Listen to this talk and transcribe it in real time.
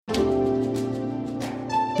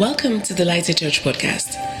Welcome to the Lighter Church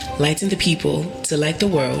podcast, lighting the people to light the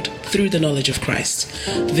world through the knowledge of Christ.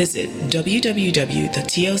 Visit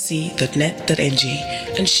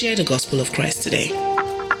www.tlc.net.ng and share the gospel of Christ today.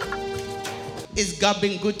 Is God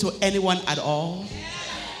being good to anyone at all?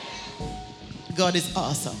 God is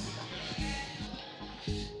awesome.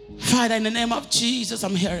 Father, in the name of Jesus,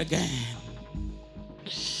 I'm here again.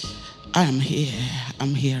 I am here.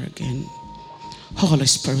 I'm here again. Holy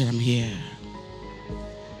Spirit, I'm here.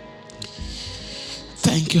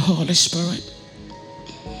 Thank you, Holy Spirit,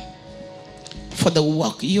 for the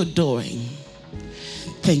work you're doing.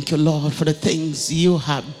 Thank you, Lord, for the things you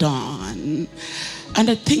have done and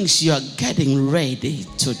the things you are getting ready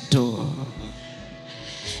to do.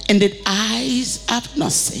 And the eyes have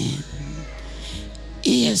not seen,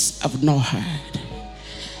 ears have not heard.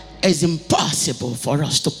 It's impossible for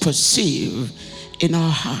us to perceive in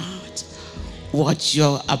our heart what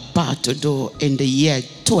you're about to do in the year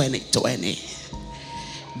 2020.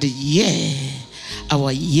 The year, our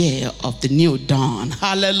year of the new dawn.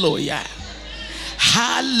 Hallelujah.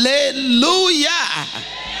 Hallelujah.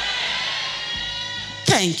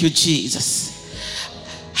 Thank you, Jesus.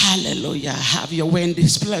 Hallelujah. Have your way in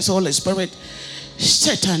this place, Holy Spirit.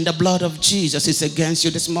 Satan, the blood of Jesus is against you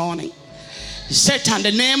this morning. Satan,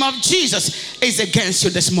 the name of Jesus is against you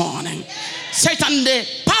this morning. Satan, the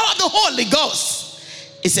power of the Holy Ghost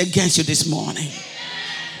is against you this morning.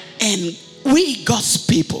 And we, God's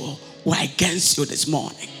people, were against you this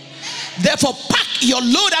morning. Therefore, pack your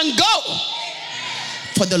load and go.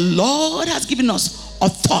 For the Lord has given us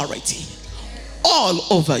authority all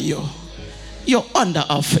over you. You're under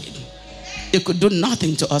our feet. You could do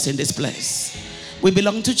nothing to us in this place. We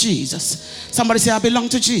belong to Jesus. Somebody say, I belong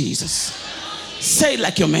to Jesus. Say it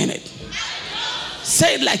like you mean it.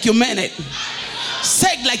 Say it like you mean it.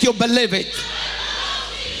 Say it like you believe it.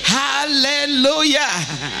 Hallelujah.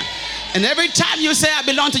 And every time you say, I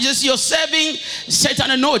belong to Jesus, you're serving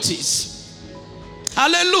Satan a notice.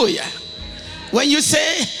 Hallelujah. When you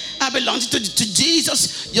say, I belong to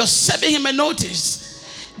Jesus, you're serving him a notice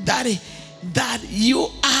that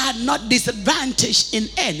you are not disadvantaged in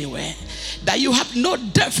any way. That you have no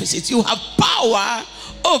deficit. You have power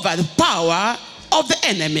over the power of the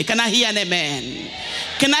enemy. Can I hear an amen?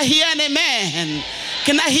 Can I hear an amen?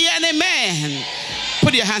 Can I hear an amen?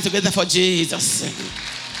 Put your hands together for Jesus.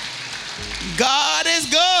 God is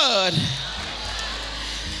good.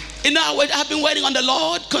 You know, I've been waiting on the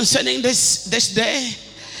Lord concerning this day.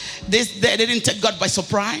 This day didn't take God by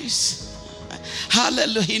surprise.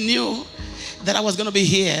 Hallelujah. He knew that I was going to be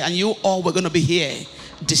here and you all were going to be here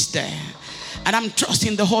this day. And I'm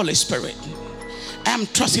trusting the Holy Spirit. I am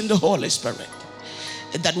trusting the Holy Spirit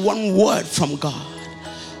that one word from God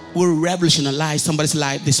will revolutionize somebody's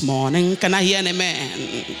life this morning. Can I hear an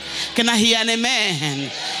amen? Can I hear an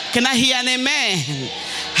amen? Can I hear an amen?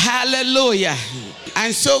 Hallelujah.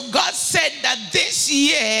 And so God said that this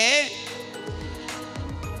year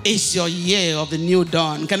is your year of the new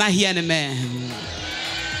dawn. Can I hear an amen?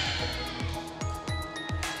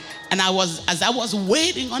 And as I was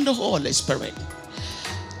waiting on the Holy Spirit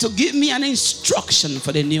to give me an instruction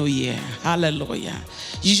for the new year. Hallelujah.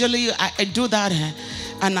 Usually I do that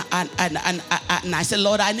and I say,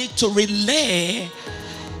 Lord, I need to relay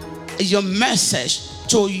your message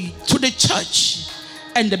to the church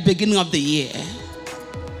in the beginning of the year.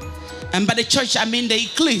 And by the church, I mean the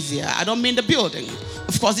ecclesia. I don't mean the building.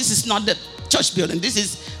 Of course, this is not the church building. This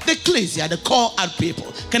is the ecclesia, the call out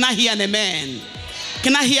people. Can I hear an amen?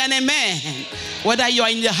 Can I hear an amen? Whether you are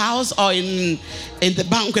in the house or in the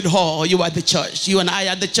banquet hall, you are at the church. You and I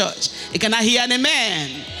are at the church. Can I hear an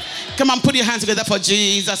amen? Come on, put your hands together for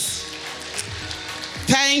Jesus.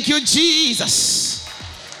 Thank you, Jesus.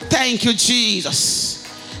 Thank you, Jesus.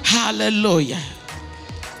 Hallelujah.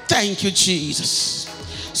 Thank you, Jesus.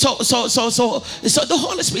 So the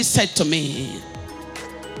Holy Spirit said to me,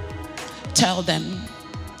 tell them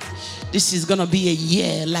this is going to be a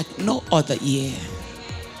year like no other year.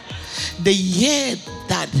 The year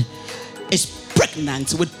that is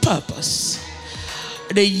pregnant with purpose.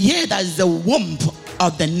 The year that is the womb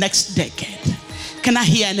of the next decade. Can I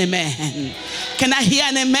hear an amen? Can I hear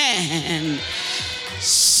an amen?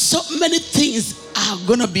 So many things are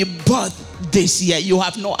going to be birthed this year. You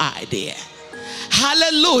have no idea.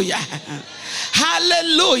 Hallelujah.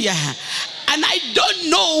 Hallelujah. And I don't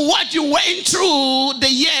know what you went through the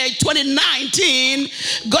year 2019.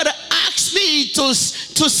 God asked me to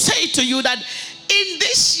say to you that in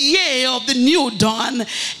this year of the new dawn,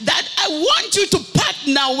 that I want you to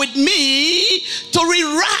partner with me to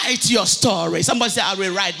rewrite your story. Somebody say, I'll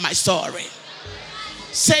rewrite my story.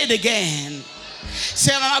 Say it again.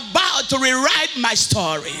 Say, I'm about to rewrite my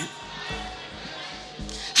story.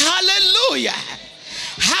 Hallelujah.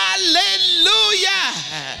 Hallelujah.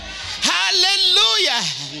 Hallelujah.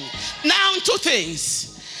 Now, two things.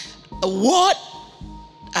 What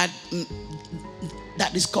that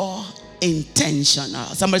is called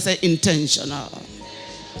intentional. Somebody say intentional.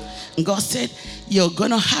 God said, you're going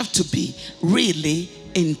to have to be really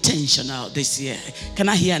intentional this year. Can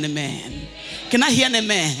I hear an amen? Can I hear an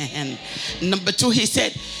amen? Number two, he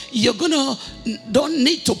said, don't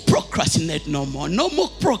need to procrastinate no more. No more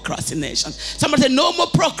procrastination. Somebody said, no more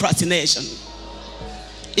procrastination.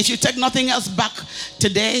 If you take nothing else back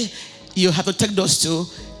today, you have to take those two.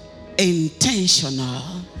 Intentional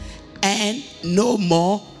and no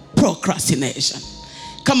more procrastination.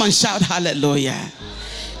 Come on, shout hallelujah.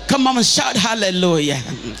 Come on, shout hallelujah.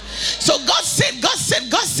 So God said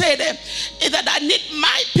that I need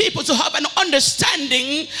my people to have an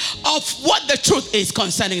understanding of what the truth is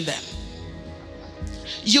concerning them.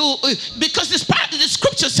 Because this part of the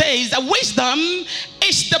scripture says that wisdom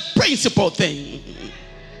is the principal thing.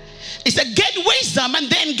 It's a get wisdom and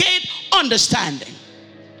then get understanding.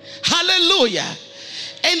 Hallelujah.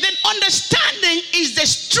 And then understanding is the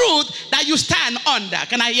truth that you stand under.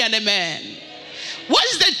 Can I hear an amen? What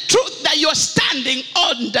is the truth that you're standing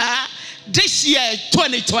under this year,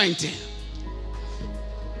 2020?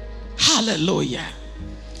 Hallelujah.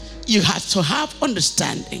 You have to have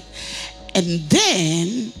understanding. And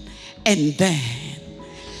then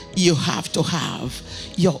you have to have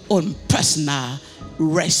your own personal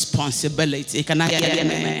responsibility. Can I hear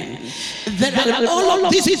amen? There are all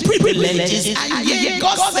of these privileges, and yet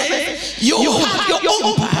God says you have your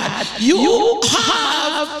own part. You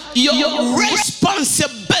have your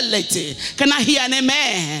responsibility. Can I hear an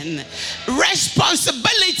amen?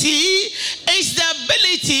 Responsibility is the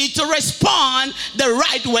ability to respond the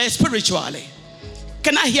right way spiritually.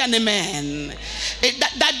 Can I hear an amen?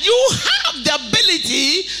 That you have the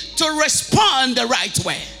ability to respond the right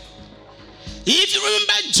way. If you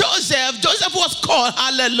remember Joseph was called,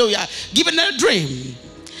 hallelujah, given a dream.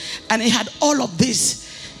 And he had all of these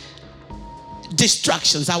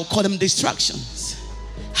distractions. I will call them distractions.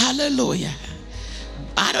 Hallelujah.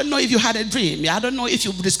 I don't know if you had a dream. I don't know if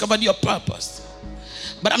you've discovered your purpose.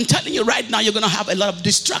 But I'm telling you right now, you're going to have a lot of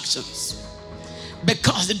distractions.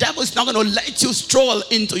 Because the devil is not going to let you stroll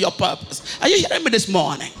into your purpose. Are you hearing me this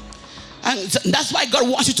morning? And that's why God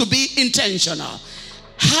wants you to be intentional.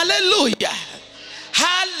 Hallelujah.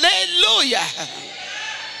 Hallelujah.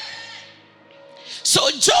 So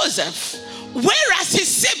Joseph, whereas his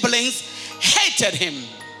siblings hated him.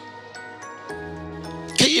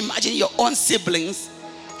 Can you imagine your own siblings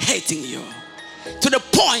hating you? To the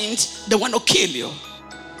point they want to kill you.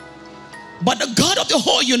 But the God of the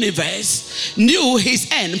whole universe knew his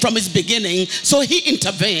end from his beginning, so he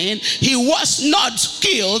intervened. He was not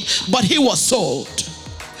killed, but he was sold.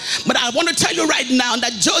 But I want to tell you right now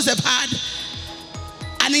that Joseph had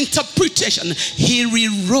an interpretation. He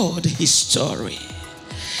rewrote his story.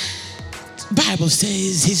 The Bible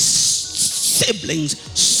says his siblings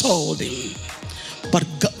sold him. But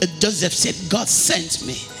Joseph said, God sent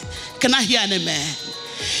me. Can I hear an amen?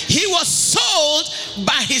 He was sold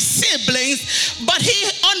by his siblings, but he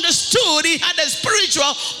understood, he had a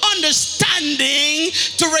spiritual understanding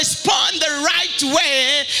to respond the right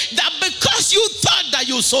way, that because you thought that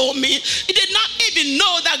you sold me, you did not even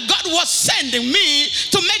know that God was sending me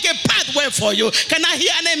to make a pathway for you. Can I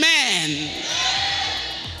hear an amen?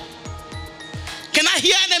 Can I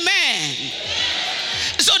hear an amen?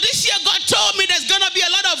 So this year God told me there's going to be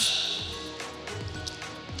a lot of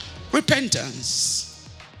repentance.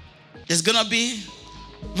 There's going to be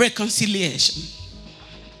reconciliation.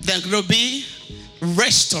 There's going to be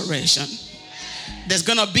restoration. There's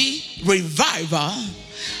going to be revival.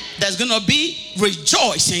 There's going to be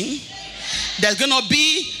rejoicing. There's going to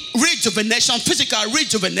be rejuvenation, physical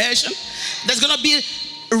rejuvenation. There's going to be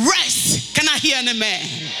rest. Can I hear an amen?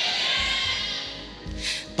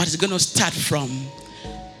 But it's going to start from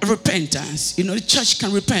repentance. You know, the church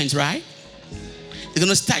can repent, right? It's going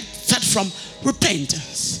to start from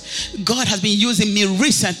repentance. God has been using me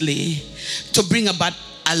recently to bring about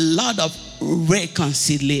a lot of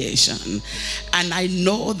reconciliation. And I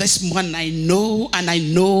know this one, I know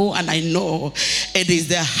it is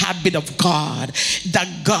the habit of God that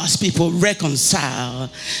God's people reconcile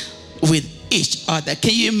with each other.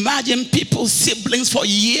 Can you imagine people, siblings for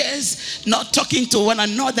years, not talking to one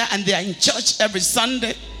another, and they are in church every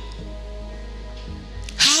Sunday?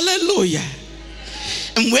 Hallelujah.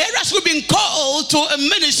 And whereas we've been called to a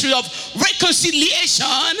ministry of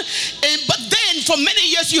reconciliation, but then for many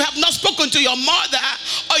years you have not spoken to your mother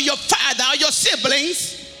or your father or your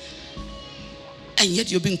siblings, and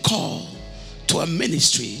yet you've been called to a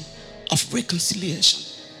ministry of reconciliation.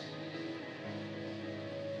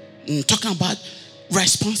 I'm talking about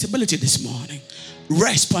responsibility this morning.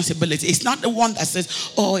 Responsibility. It's not the one that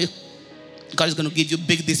says, oh, God is going to give you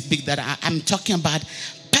big this, big that. I'm talking about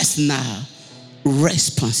personal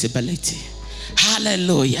responsibility.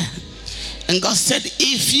 Hallelujah. And God said,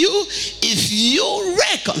 if you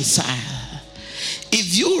reconcile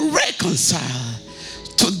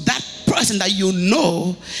to that person that you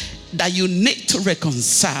know that you need to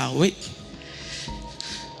reconcile with,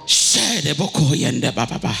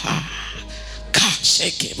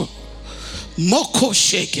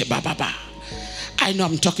 I know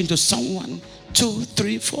I'm talking to someone. 2,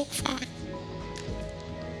 3, 4, 5.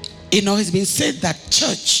 You know, it's been said that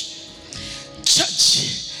church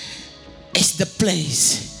is the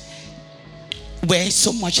place where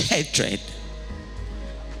so much hatred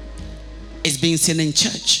is being seen in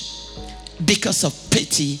church because of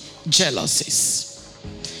petty jealousies.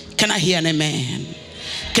 Can I hear an amen?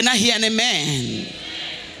 Can I hear an amen?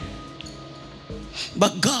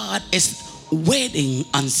 But God is waiting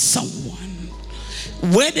on someone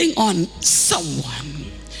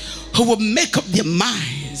who will make up their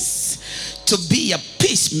minds to be a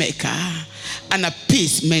peacemaker and a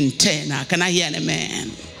peace maintainer. Can I hear an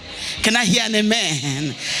amen? Can I hear an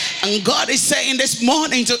amen? And God is saying this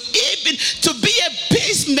morning to be a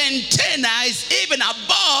peace maintainer is even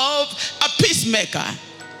above a peacemaker.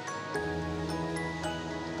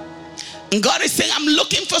 And God is saying, I'm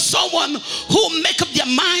looking for someone who make up their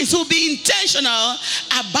minds, who will be intentional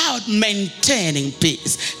about maintaining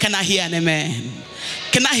peace. Can I hear an amen?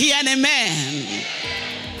 Can I hear an amen?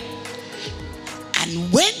 And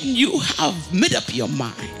when you have made up your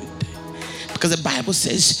mind, because the Bible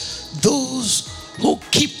says, those who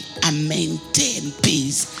keep and maintain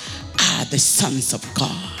peace are the sons of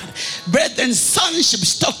God. Brethren, sonship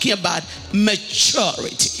is talking about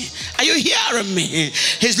maturity. Are you hearing me?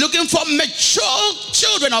 He's looking for mature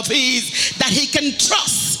children of his that he can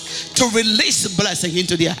trust to release blessing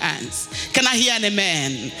into their hands. Can I hear an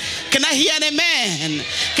amen? Can I hear an amen?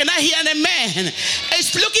 Can I hear an amen?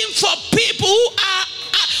 It's looking for people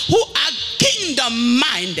who are kingdom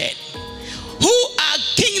minded, who are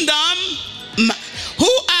kingdom.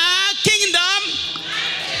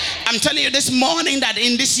 I'm telling you this morning that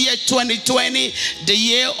in this year 2020, the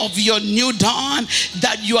year of your new dawn,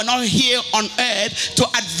 that you are not here on earth to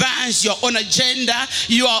advance your own agenda.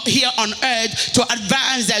 You are here on earth to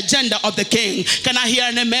advance the agenda of the King. Can I hear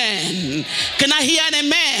an amen? Can I hear an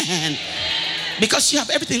amen? Because you have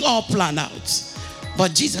everything all planned out.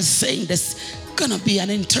 But Jesus is saying there's going to be an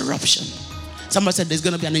interruption. Somebody said there's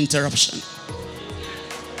going to be an interruption.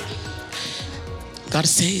 God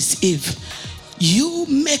says, if you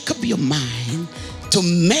make up your mind to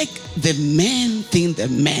make the man thing the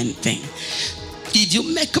man thing, if you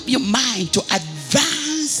make up your mind to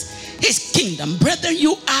advance his kingdom, brethren,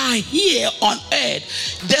 you are here on earth.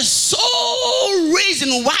 The sole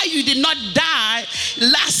reason why you did not die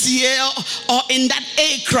last year or in that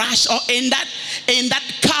air crash or in that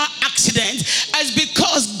car accident is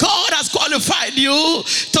because God has qualified you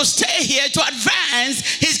to stay here to advance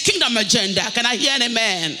his kingdom agenda. Can I hear an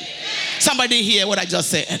amen? Somebody hear what I just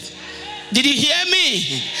said? Did you hear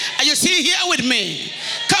me? Are you still here with me?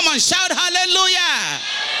 Come on, shout hallelujah.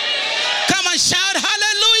 Come on, shout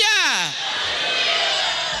hallelujah.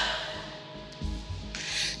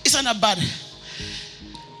 It's not about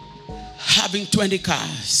having 20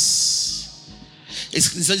 cars.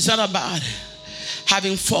 It's not about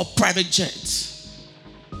having 4 private jets.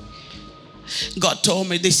 God told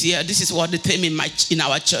me this year, this is what the theme in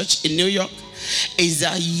our church in New York is,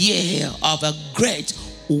 a year of a great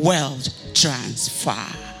wealth transfer.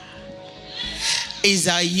 Is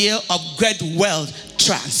a year of great wealth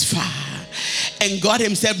transfer. And God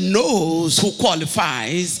himself knows who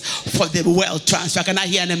qualifies for the wealth transfer. Can I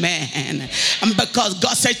hear an amen? And because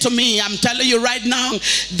God said to me, I'm telling you right now,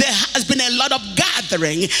 there has been a lot of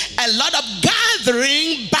gathering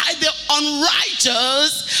by the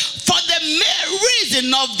unrighteous for the mere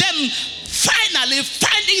reason of them finally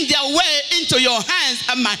finding their way into your hands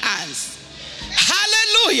and my hands.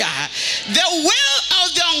 Hallelujah. The will of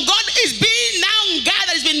the ungodly is being now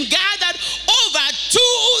gathered, has been gathered over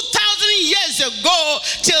 2,000 years ago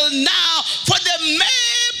till now for the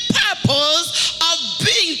main purpose of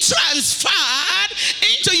being transferred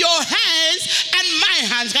into your hands and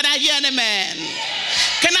my hands. Can I hear an amen?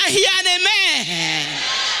 Can I hear an amen?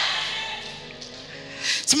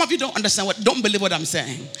 Some of you don't understand don't believe what I'm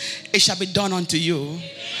saying. It shall be done unto you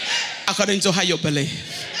according to how you believe.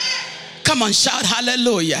 Come on, shout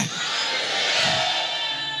hallelujah.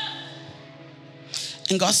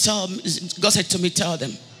 And God said to me, tell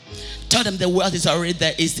them the wealth is already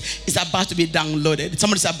there. It's about to be downloaded.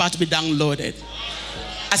 Somebody's about to be downloaded.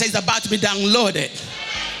 I said it's about to be downloaded.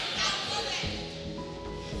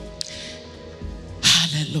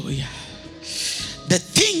 Hallelujah. The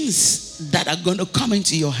things that are going to come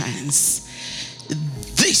into your hands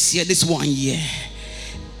this year, this 1 year,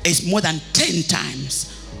 is more than 10 times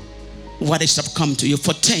what it shall come to you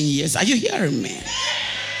for 10 years. Are you hearing me?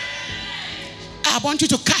 I want you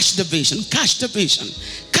to catch the vision. Catch the vision.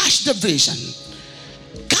 Catch the vision.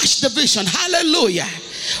 Catch the vision. Hallelujah.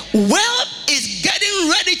 Wealth is getting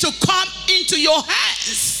ready to come into your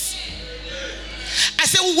hands. I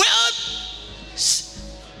said, wealth.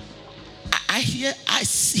 I hear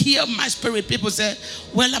my spirit. People say,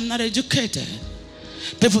 well, I'm not educated.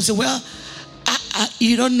 People say, well,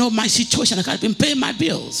 you don't know my situation. I can't even pay my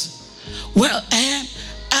bills. Well,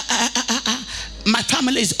 my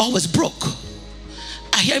family is always broke.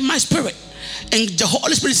 I hear my spirit. And the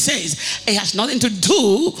Holy Spirit says, it has nothing to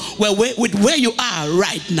do with where you are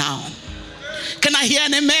right now. Can I hear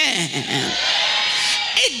an amen?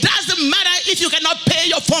 It doesn't matter if you cannot pay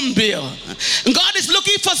your phone bill. God is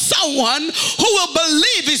looking for someone who will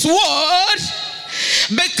believe his word,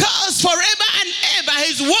 because forever and ever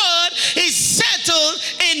his word is settled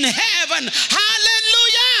in heaven.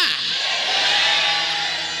 Hallelujah.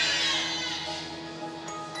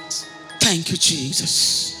 Thank you,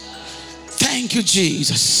 Jesus. Thank you,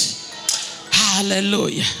 Jesus.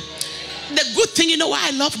 Hallelujah. The good thing, you know why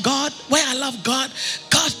I love God? Why I love God?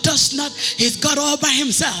 God does not, he's God all by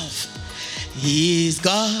himself. He's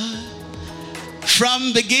God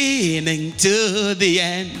from beginning to the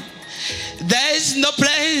end. There's no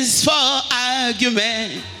place for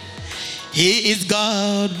argument. He is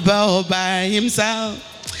God all by himself.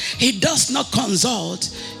 He does not consult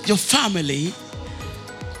your family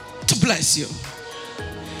to bless you.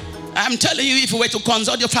 I'm telling you, if you were to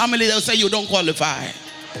consult your family, they'll say you don't qualify.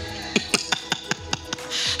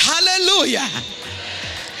 Hallelujah.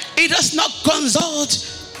 It does not consult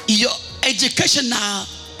your educational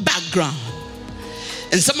background.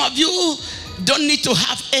 And some of you don't need to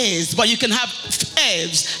have A's, but you can have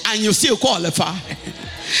F's and you still qualify.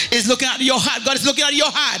 It's looking at your heart. God is looking at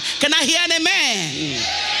your heart. Can I hear an amen?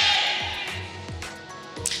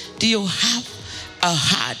 Do you have a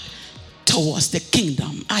heart towards the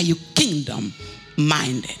kingdom? Are you kingdom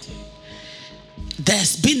minded?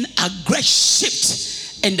 There's been a great shift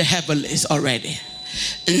in the heavens already.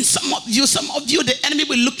 And some of you, the enemy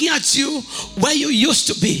will be looking at you where you used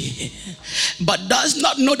to be, but does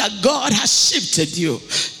not know that God has shifted you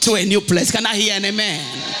to a new place. Can I hear an amen?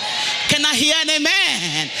 Can I hear an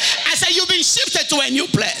amen? I said you've been shifted to a new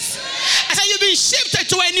place. I said you've been shifted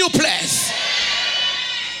to a new place.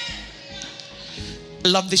 I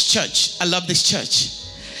love this church. I love this church.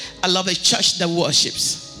 I love a church that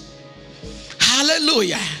worships.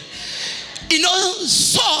 Hallelujah. You know,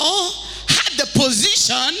 Saul had the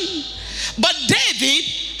position, but David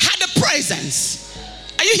had the presence.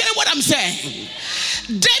 Are you hearing what I'm saying?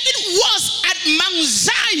 David was at Mount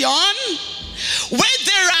Zion, where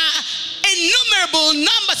there are innumerable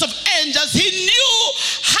numbers of angels. He knew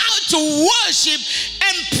how to worship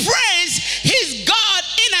and praise his God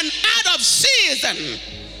in and out of season.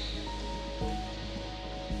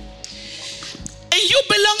 And you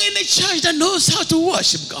belong in a church that knows how to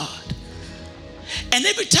worship God. And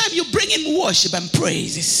every time you bring in worship and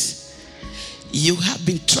praises, you have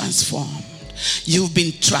been transformed. You've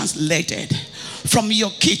been translated from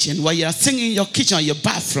your kitchen, where you are singing in your kitchen or your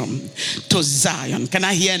bathroom, to Zion. Can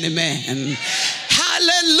I hear an amen?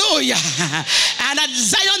 Hallelujah. And at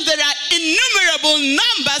Zion there are innumerable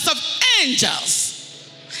numbers of angels.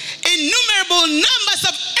 Innumerable numbers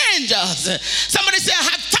of angels. Somebody say, I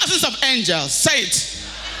have thousands of angels. Say it.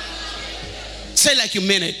 Say it like you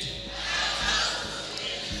mean it.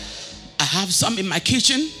 I have some in my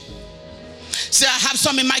kitchen. Say, I have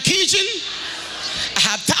some in my kitchen. I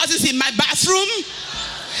have thousands in my bathroom.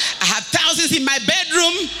 I have thousands in my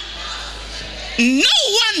bedroom. No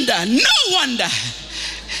wonder.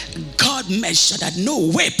 God made sure that no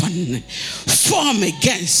weapon formed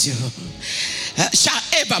against you shall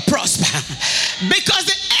ever prosper. Because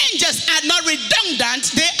the angels are not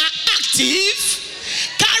redundant, they are active,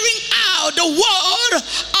 carrying out the word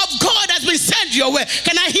of God has been sent your way.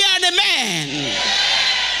 Can I hear an amen?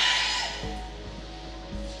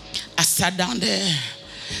 I sat down there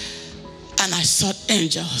and I saw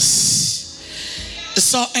angels.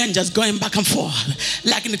 saw angels going back and forth.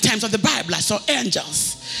 Like in the times of the Bible, I saw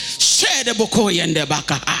angels.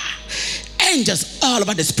 Angels all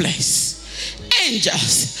over this place.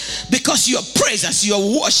 Angels, because you are praisers, you are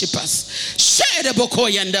worshippers.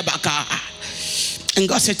 And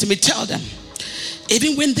God said to me, tell them,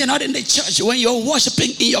 even when they're not in the church, when you're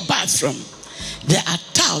worshiping in your bathroom, there are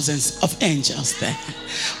thousands of angels there.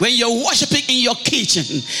 When you're worshiping in your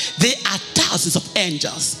kitchen, there are thousands of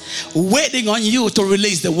angels waiting on you to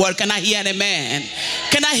release the word. Can I hear an amen?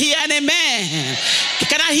 Can I hear an amen?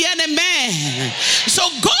 Can I hear an amen? So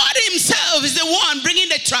God himself is the one bringing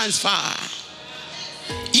the transfer.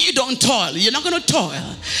 You don't toil. You're not going to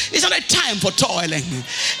toil. It's not a time for toiling.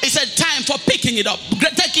 It's a time for picking it up,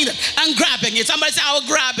 taking it and grabbing it. Somebody say, I'll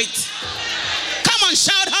grab it. Come on,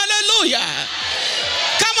 shout hallelujah.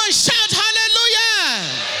 Come on, shout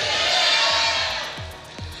hallelujah.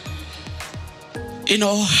 You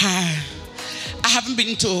know, I haven't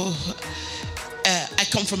been to, I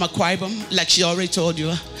come from Akwa Ibom, like she already told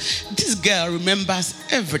you. This girl remembers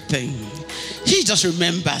everything. She just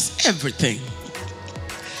remembers everything.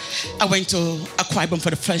 I went to Akwa Ibom for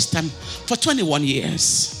the first time for 21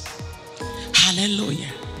 years.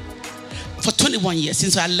 Hallelujah. For 21 years,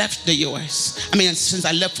 since I left the US. Since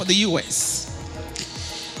I left for the US.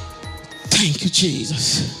 Thank you,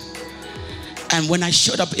 Jesus. And when I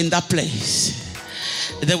showed up in that place,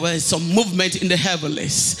 there was some movement in the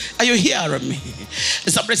heavens. Are you hearing me?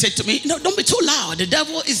 Somebody said to me, no, don't be too loud. The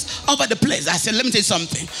devil is over the place. I said, let me tell you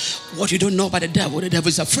something. What you don't know about the devil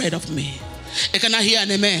is afraid of me. Can I hear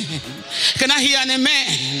an amen? Can I hear an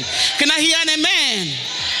amen? Can I hear an amen?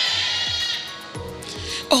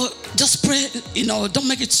 Oh, just pray, don't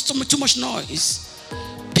make it too much noise.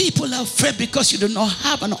 People are afraid because you do not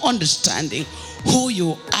have an understanding who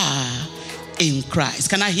you are in Christ.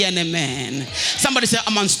 Can I hear an amen? Somebody say,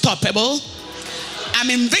 I'm unstoppable. I'm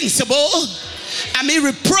invincible. I'm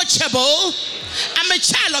irreproachable. I'm a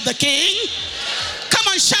child of the King. Come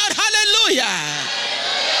on, shout hallelujah.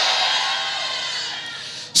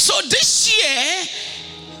 So this year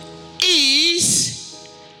is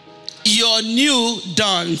your new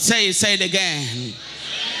dawn. Say it again.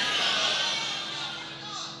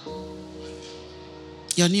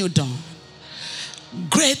 Your new dawn.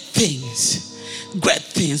 Great things.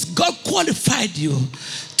 God qualified you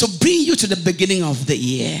to bring you to the beginning of the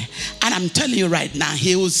year. And I'm telling you right now,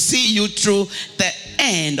 he will see you through the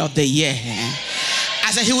end of the year.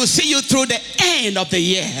 I said he will see you through the end of the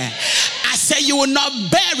year. I say you will not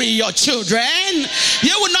bury your children.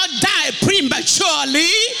 You will not die prematurely.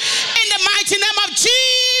 In the mighty name of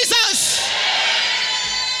Jesus.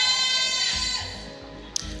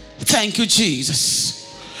 Thank you, Jesus.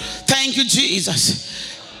 Thank you, Jesus.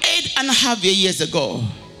 8.5 years ago,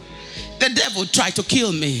 the devil tried to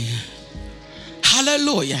kill me.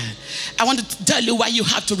 Hallelujah. I want to tell you why you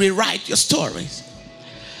have to rewrite your stories.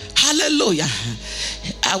 Hallelujah.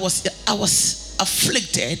 I was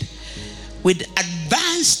afflicted with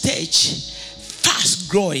advanced stage, fast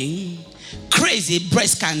growing, crazy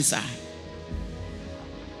breast cancer.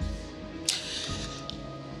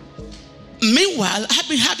 Meanwhile, I've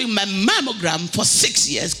been having my mammogram for 6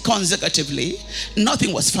 years consecutively.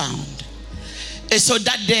 Nothing was found. And so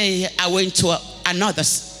that day, I went to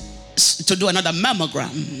do another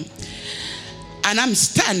mammogram. And I'm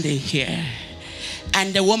standing here.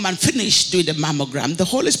 And the woman finished doing the mammogram. The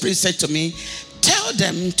Holy Spirit said to me, tell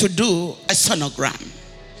them to do a sonogram.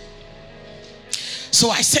 So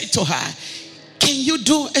I said to her, can you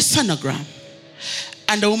do a sonogram?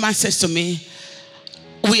 And the woman says to me,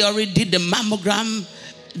 we already did the mammogram.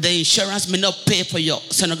 The insurance may not pay for your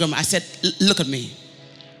sonogram. I said, look at me.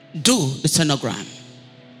 Do the sonogram.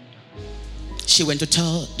 She went to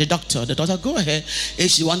tell the doctor. The doctor, go ahead.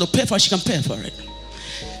 If she wants to pay for it, she can pay for it.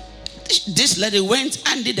 This lady went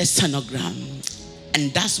and did a sonogram.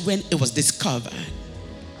 And that's when it was discovered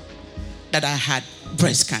that I had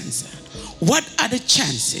breast cancer. What are the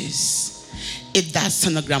chances if that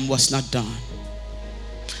sonogram was not done?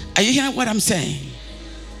 Are you hearing what I'm saying?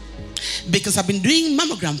 Because I've been doing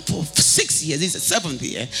mammogram for 6 years. This is the 7th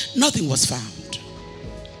year. Nothing was found.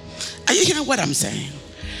 Are you hearing what I'm saying?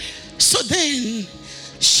 So then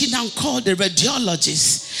she now called the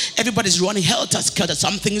radiologist. Everybody's running helter-skelter.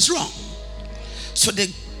 Something is wrong. So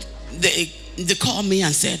they called me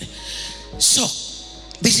and said, so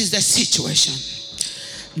this is the situation.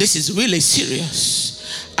 This is really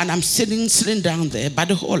serious. And I'm sitting down there by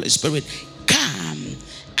the Holy Spirit, calm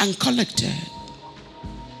and collected,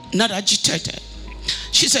 not agitated.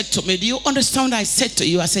 She said to me, do you understand what I said to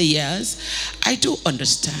you? I said, yes, I do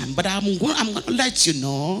understand. But I'm going to let you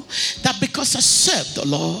know that because I serve the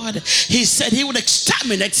Lord, he said he would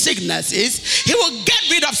exterminate sicknesses. He will get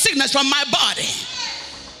rid of sickness from my body.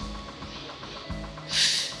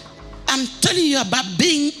 I'm telling you about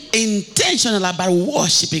being intentional about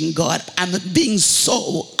worshiping God and being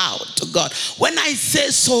sold out to God. When I say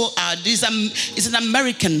sold out, it's an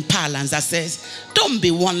American parlance that says, don't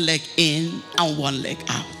be one leg in and one leg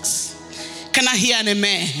out. Can I hear an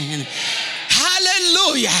amen?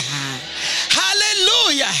 Hallelujah.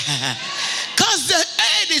 Hallelujah. Because the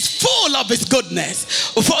earth is full of his goodness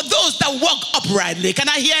for those that walk uprightly. Can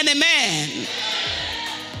I hear an amen?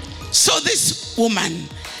 So this woman,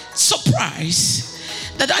 surprised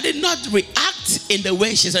that I did not react in the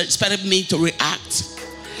way she expected me to react.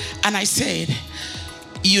 And I said,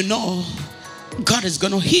 you know, God is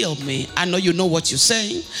going to heal me. I know you know what you're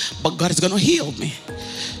saying, but God is going to heal me.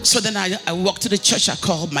 So then I walked to the church. I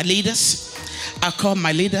called my leaders.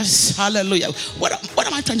 Hallelujah. What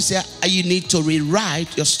am I trying to say? You need to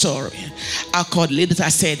rewrite your story. I called leaders. I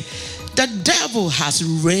said, the devil has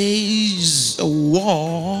raised a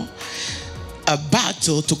war, a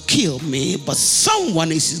battle to kill me, but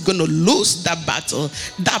someone is going to lose that battle.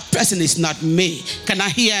 That person is not me. Can I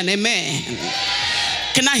hear an amen?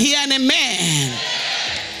 Can I hear an amen?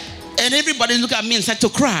 And everybody looked at me and started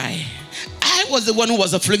to cry. I was the one who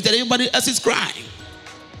was afflicted. Everybody else is crying.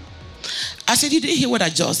 I said, you didn't hear what I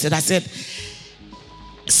just said. I said,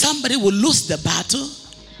 somebody will lose the battle.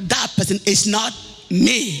 That person is not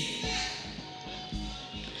me.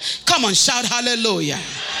 Come on, shout hallelujah.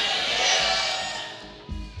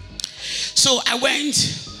 So I went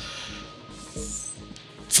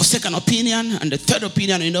for second opinion and the third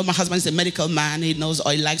opinion. You know, my husband is a medical man. He knows,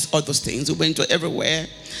 or he likes all those things. We went to everywhere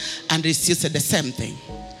and they still said the same thing.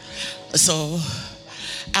 So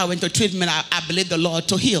I went to treatment. I believe the Lord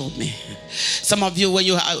to heal me. Some of you, when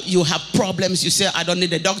you have problems, you say, I don't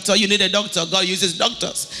need a doctor. You need a doctor. God uses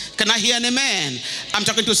doctors. Can I hear an amen? I'm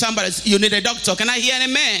talking to somebody. You need a doctor. Can I hear an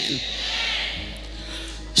amen?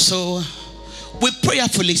 So we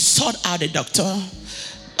prayerfully sought out a doctor.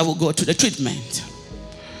 I will go to the treatment.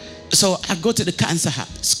 So I go to the cancer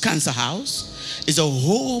house. It's a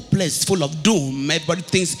whole place full of doom. Everybody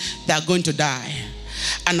thinks they are going to die.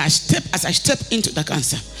 And as I step into the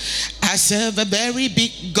cancer, I serve a very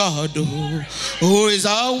big God who is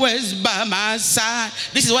always by my side.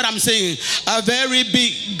 This is what I'm saying. A very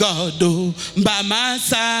big God by my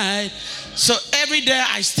side. So every day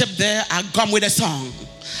I step there, I come with a song.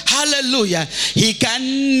 Hallelujah. He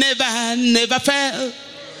can never fail.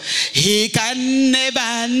 He can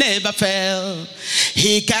never fail.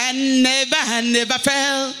 He can never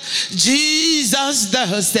fail. Jesus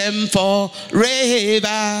does them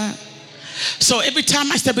forever. So every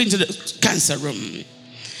time I step into the cancer room,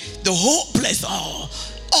 the whole place,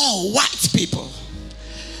 all white people.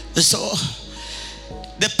 So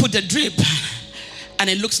they put the drip and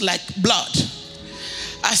it looks like blood.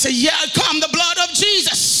 I say, yeah, come the blood of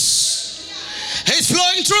Jesus. It's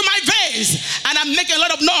flowing through my veins and I'm making a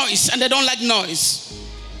lot of noise and they don't like noise.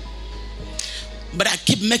 But I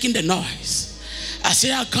keep making the noise. I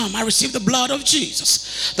say, I come, I receive the blood of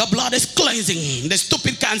Jesus. The blood is cleansing the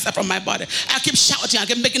stupid cancer from my body. I keep shouting, I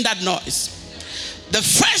keep making that noise. The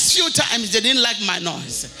first few times they didn't like my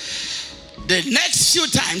noise. The next few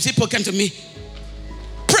times people came to me,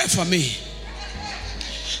 pray for me.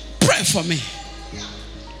 Pray for me.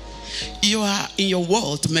 You are in your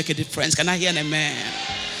world to make a difference. Can I hear an amen?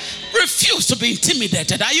 Refuse to be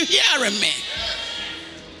intimidated. Are you hearing me?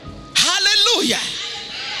 Hallelujah.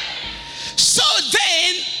 So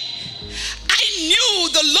then I knew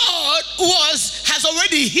the Lord has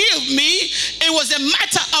already healed me. It was a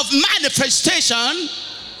matter of manifestation.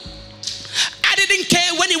 I didn't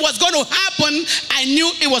care when it was going to happen. I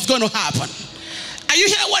knew it was going to happen. Are you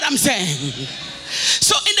hearing what I'm saying?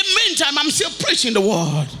 So in the meantime, I'm still preaching the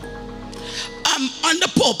word. I'm on the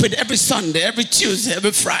pulpit every Sunday, every Tuesday,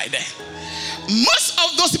 every Friday. Most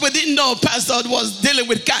of those people didn't know Pastor was dealing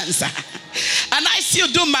with cancer. And I still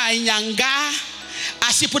do my nyanga.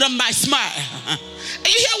 I still put on my smile. And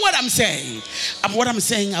you hear what I'm saying? What I'm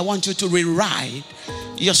saying, I want you to rewrite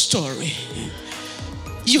your story.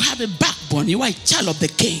 You have a backbone. You are a child of the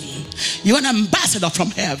King. You're an ambassador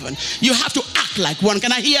from heaven. You have to act like one.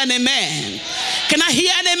 Can I hear an amen? Can I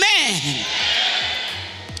hear an amen?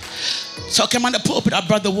 So I came on the pulpit, I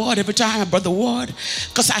brought the word. Every time I brought the word,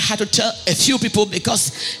 because I had to tell a few people,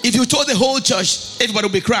 because if you told the whole church, everybody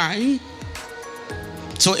would be crying.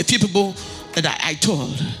 So a few people that I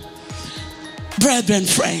told, brethren,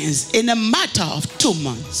 friends, in a matter of 2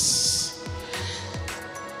 months,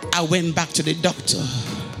 I went back to the doctor.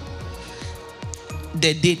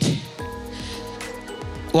 They did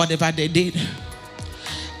whatever they did.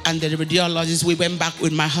 And the radiologist, we went back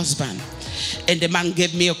with my husband. And the man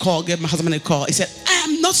gave me a call, gave my husband a call. He said, I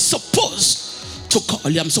am not supposed to call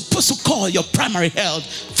you. I'm supposed to call your primary health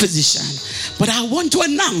physician. But I want to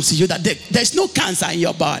announce to you that there's no cancer in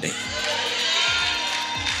your body.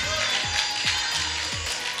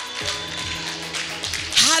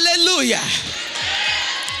 Hallelujah.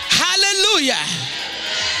 Hallelujah.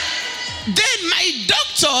 Then my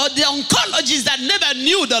doctor, the oncologist that never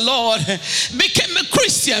knew the Lord, became a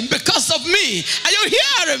Christian because of me. Are you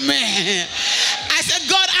hearing me? I said,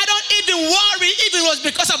 God, I don't even worry if it was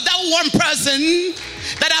because of that one person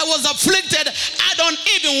that I was afflicted. I don't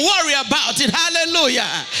even worry about it. Hallelujah.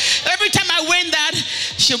 Every time I went there,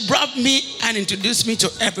 she brought me and introduced me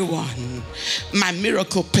to everyone. My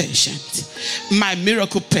miracle patient. My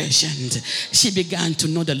miracle patient. She began to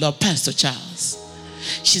know the Lord. Pastor Charles,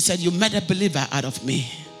 she said, you made a believer out of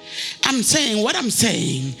me. I'm saying what I'm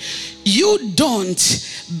saying. You don't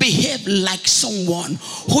behave like someone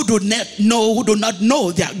who do not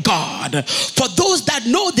know their God. For those that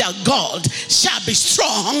know their God shall be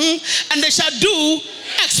strong and they shall do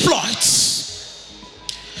exploits.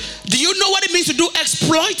 Do you know what it means to do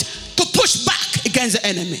exploit? To push back against the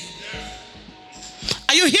enemy.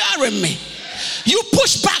 Are you hearing me? You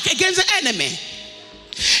push back against the enemy.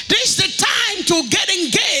 This is the time to get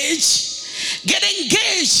engaged. Get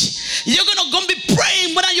engaged. You're gonna be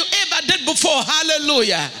praying more than you ever did before.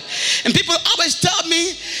 Hallelujah. And people always tell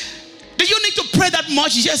me, do you need to pray that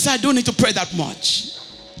much? Yes, I do need to pray that much.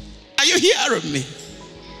 Are you hearing me?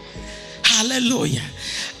 Hallelujah.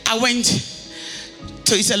 I went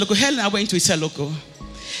to Iseloko. Helen, I went to Iseloko.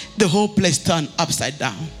 The whole place turned upside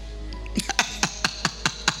down.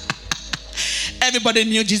 Everybody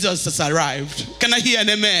knew Jesus has arrived. Can I hear an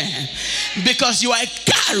amen? Because you are a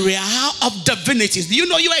carrier of divinities. Do you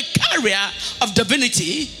know you are a carrier of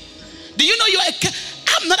divinity? Do you know you are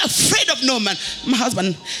I'm not afraid of no man. My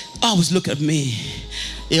husband always look at me.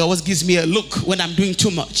 He always gives me a look when I'm doing too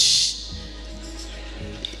much.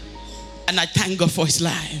 And I thank God for his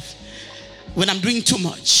life. When I'm doing too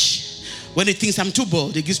much, when he thinks I'm too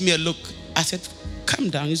bold, he gives me a look. I said, calm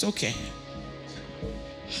down, it's okay.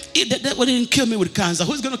 That didn't kill me with cancer.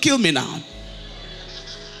 Who's going to kill me now?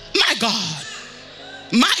 My God.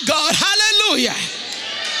 My God. Hallelujah.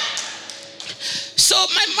 So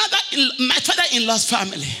my father-in-law's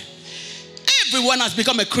family, everyone has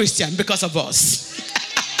become a Christian because of us.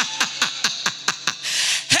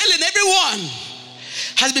 Helen, everyone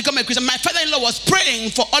has become a Christian. My father-in-law was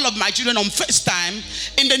praying for all of my children on FaceTime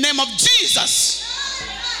in the name of Jesus.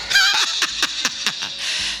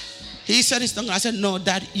 He said it's not. I said, no,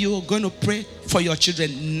 Dad, you're going to pray for your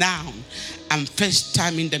children now. I'm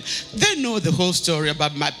FaceTiming them. They know the whole story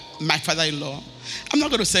about my father-in-law. I'm not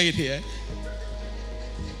going to say it here.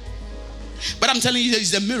 But I'm telling you,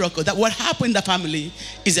 it's a miracle. That what happened in the family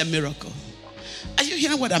is a miracle. Are you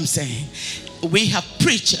hearing what I'm saying? We have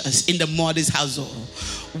preachers in the Mordi's household.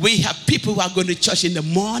 We have people who are going to church in the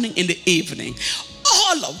morning, in the evening.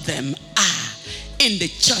 All of them are in the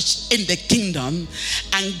church, in the kingdom,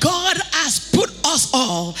 and God has put us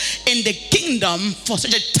all in the kingdom for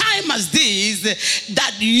such a time as this,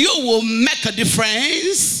 that you will make a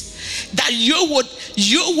difference, that you would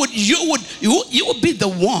be the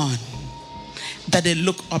one that they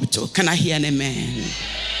look up to. Can I hear an amen?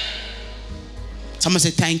 Someone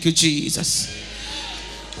say, thank you, Jesus.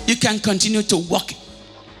 You can continue to walk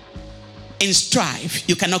in strife.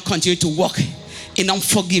 You cannot continue to walk in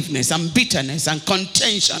unforgiveness and bitterness and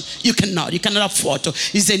contention. You cannot afford to.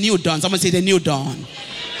 It's a new dawn. Someone say the new dawn.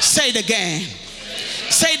 Say it again.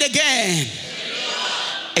 Say it again.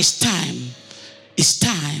 It's time. It's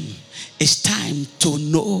time. It's time to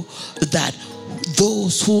know that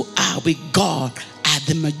those who are with God are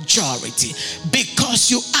the majority.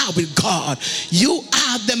 Because you are with God, you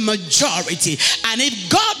are the majority. And if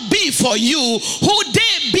God be for you, who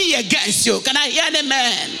dare be against you? Can I hear an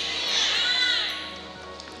amen?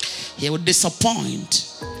 He will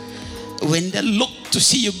disappoint. When they look to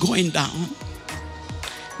see you going down,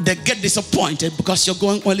 they get disappointed because you're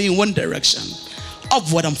going only in one direction.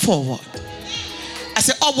 Upward and forward. I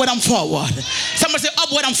say upward and forward. Somebody say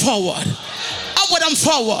upward and forward. Upward and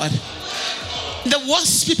forward. The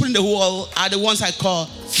worst people in the world are the ones I call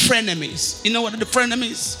frenemies. You know what are the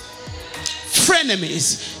frenemies?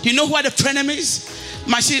 Frenemies. Do you know who are the frenemies?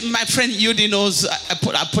 My friend Yudi knows.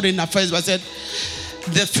 I put in her face. I said,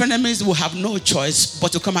 the frenemies will have no choice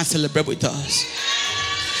but to come and celebrate with us.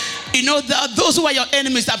 You know, there are those who are your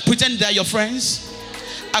enemies that pretend they're your friends.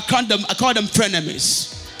 I call them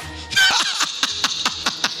frenemies.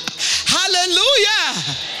 Hallelujah.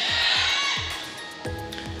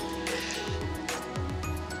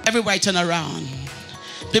 Everywhere I turn around,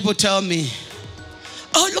 people tell me,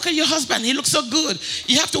 oh, look at your husband. He looks so good.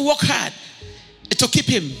 You have to work hard to keep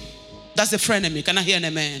him. That's the frenemy. Can I hear an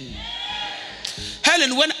amen?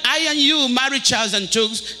 Helen, when I and you married Charles and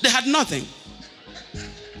Chugs, they had nothing.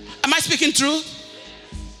 Am I speaking true?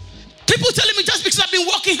 People telling me just because I've been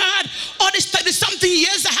working hard all this 30-something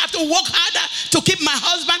years, I have to work harder to keep my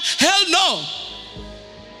husband. Hell no.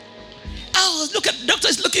 Oh, look at doctor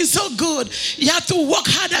is looking so good. You have to work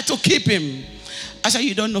harder to keep him. I said,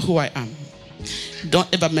 you don't know who I am.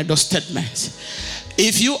 Don't ever make those statements.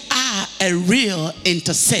 If you are a real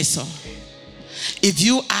intercessor,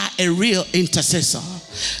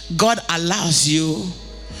 God allows you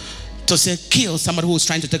to say, kill somebody who's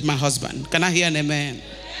trying to take my husband. Can I hear an amen?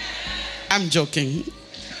 I'm joking.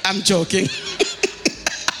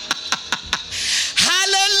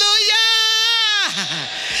 Hallelujah.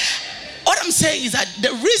 What I'm saying is that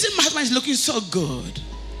the reason my husband is looking so good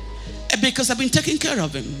is because I've been taking care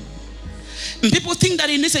of him. And people think that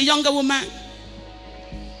he needs a younger woman.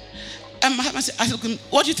 And my husband said,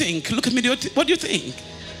 what do you think? Look at me, what do you think?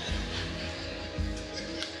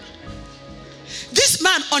 This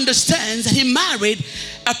man understands that he married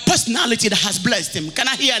a personality that has blessed him. Can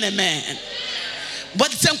I hear an amen?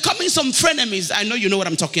 But some frenemies, I know you know what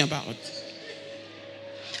I'm talking about.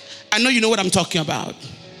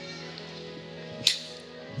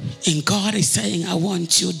 And God is saying, I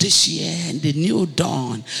want you this year in the new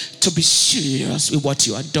dawn to be serious with what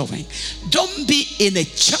you are doing. Don't be in a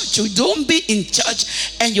church. Don't be in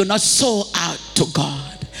church and you're not sold out to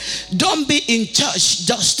God. Don't be in church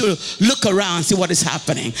just to look around, see what is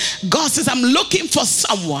happening. God says, I'm looking for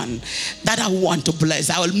someone that I want to bless.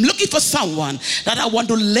 I'm looking for someone that I want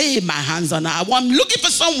to lay my hands on. I'm looking for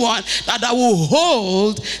someone that I will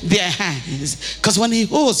hold their hands. Because when he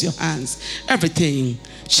holds your hands, everything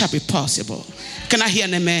shall be possible. Can I hear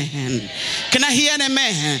an amen? Can I hear an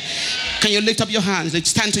amen? Can you lift up your hands? Let's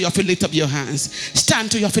stand to your feet, lift up your hands. Stand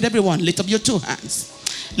to your feet, everyone. Lift up your two hands.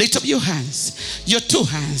 Lift up your hands. Your two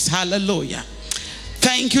hands. Hallelujah.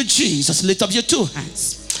 Thank you, Jesus. Lift up your two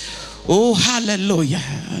hands. Oh, hallelujah.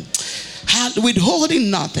 Withholding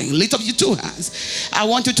nothing. Lift up your two hands. I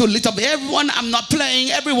want you to lift up everyone. I'm not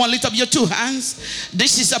playing. Everyone lift up your two hands.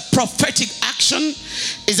 This is a prophetic action.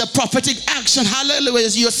 It's a prophetic action. Hallelujah.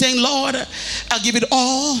 You're saying, Lord, I'll give it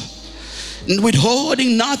all.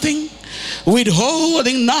 Withholding nothing.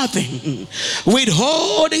 Withholding nothing.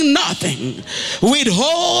 Withholding nothing.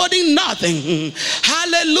 Withholding nothing.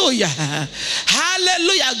 Hallelujah.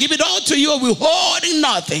 Hallelujah. I'll give it all to you. Withholding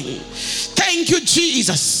nothing. Thank you,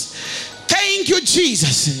 Jesus. Thank you,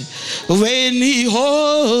 Jesus. When he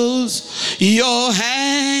holds your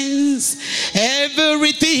hands,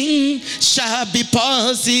 everything shall be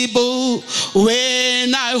possible.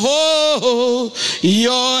 When I hold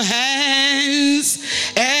your hands,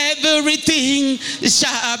 everything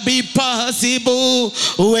shall be possible.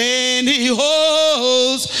 When he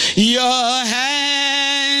holds your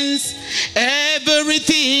hands,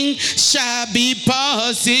 everything shall be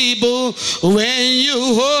possible. When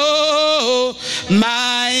you hold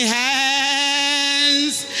my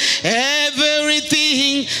hands,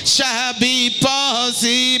 everything shall be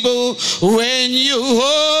possible. When you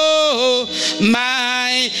hold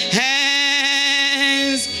my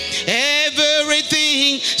hands,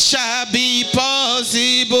 everything shall be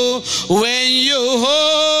possible. When you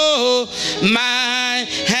hold my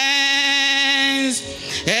hands,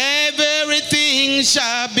 everything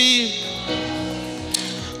shall be.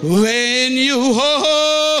 When you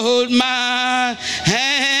hold my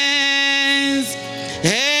hands,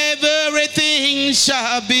 everything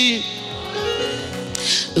shall be.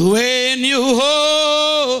 When you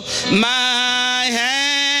hold my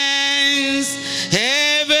hands,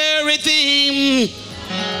 everything.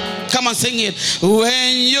 Come on, sing it.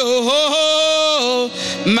 When you hold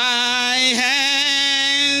my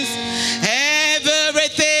hands,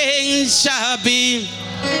 everything shall be.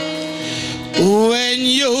 When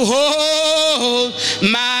you hold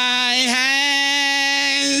my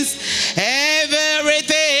hands,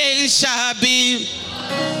 everything shall be.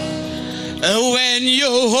 When you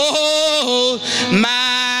hold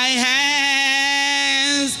my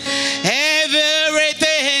hands,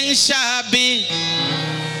 everything shall be.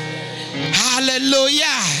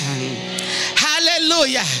 Hallelujah.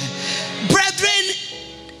 Hallelujah. Brethren,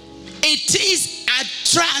 it is a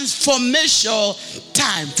transformational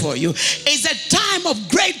time for you. It's a time of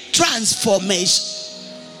great transformation.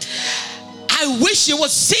 I wish you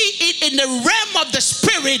would see it in the realm of the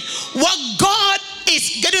spirit, what God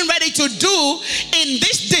is getting ready to do in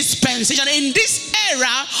this dispensation, in this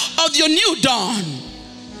era of your new dawn.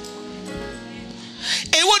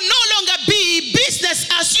 It will no longer be business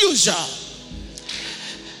as usual.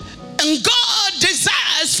 And God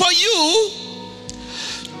desires for you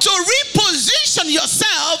to reposition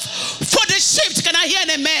yourself for the shift. Can I hear an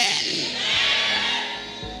amen?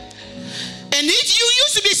 And if you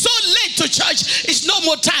used to be so late to church, it's no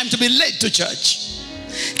more time to be late to church.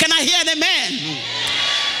 Can I hear an amen?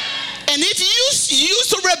 And if you used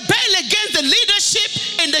to rebel against the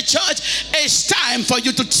leadership in the church, it's time for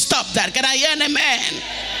you to stop that. Can I hear an amen?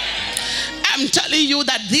 I'm telling you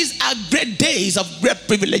that these are great days of great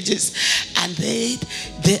privileges, and they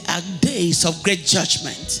are days of great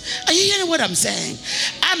judgment. Are you hearing what I'm saying?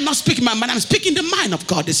 I'm not speaking my mind, I'm speaking the mind of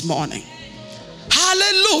God this morning.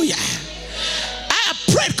 Hallelujah. I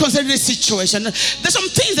prayed concerning this situation. There's some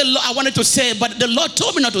things that I wanted to say, but the Lord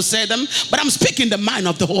told me not to say them. But I'm speaking the mind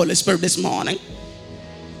of the Holy Spirit this morning.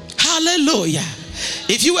 Hallelujah.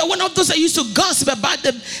 If you were one of those that used to gossip about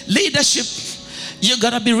the leadership, you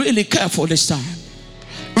gotta be really careful this time.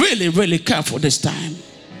 Really, really careful this time.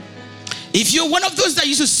 If you're one of those that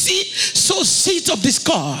used to sow seeds of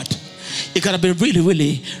discord, you gotta be really,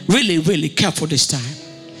 really, really, really careful this time.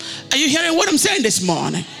 Are you hearing what I'm saying this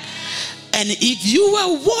morning? And if you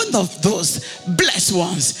are one of those blessed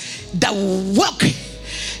ones that walk,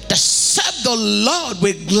 that serve the Lord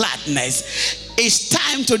with gladness, it's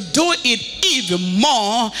time to do it even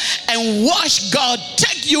more and watch God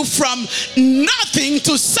take you from nothing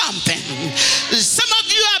to something. Some of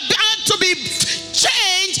you are about to be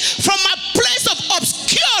changed from a place of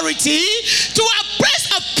obscurity to a place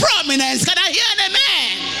of prominence. Can I hear an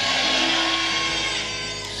amen?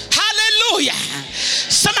 Hallelujah.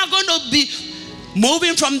 Some are going to be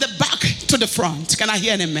moving from the back to the front. Can I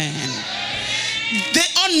hear an amen? The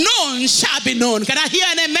unknown shall be known. Can I hear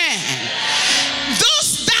an amen?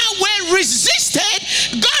 Those that were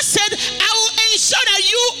resisted, God said, I will ensure that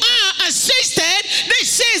you are assisted this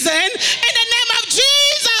season in the name of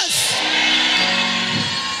Jesus.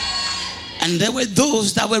 And there were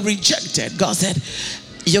those that were rejected. God said,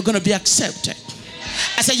 you're going to be accepted.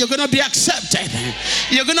 I said, you're going to be accepted.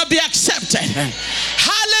 You're going to be accepted.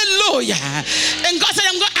 Hallelujah. And God said,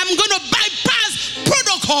 I'm going to bypass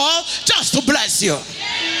protocol just to bless you.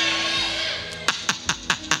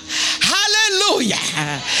 Hallelujah.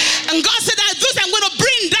 And God said that those I'm going to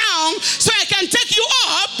bring down so I can take you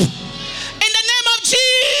up in the name of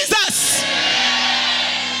Jesus.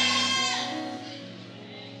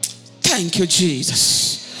 Thank you,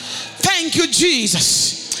 Jesus. Thank you,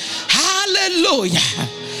 Jesus. Hallelujah.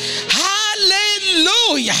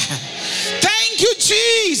 Hallelujah. Thank you,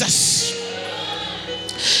 Jesus.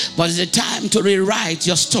 But it's a time to rewrite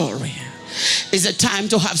your story. It's a time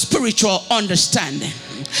to have spiritual understanding.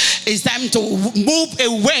 It's time to move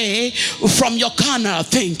away from your carnal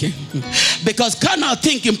thinking, because carnal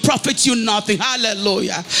thinking profits you nothing.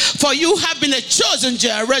 Hallelujah. For you have been a chosen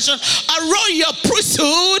generation, a royal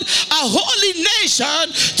priesthood, a holy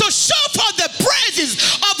nation, to show forth the praises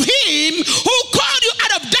of him who called you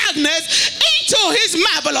out of darkness into his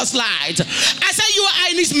marvelous light. I say you are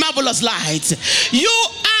in his marvelous light. You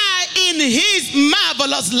are in his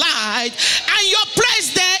marvelous light, and your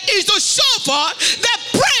place there is to show forth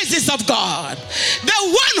the praises of God, the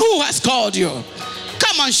one who has called you.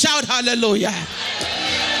 Come on, shout hallelujah.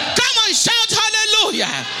 Come on, shout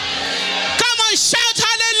hallelujah. Come on, shout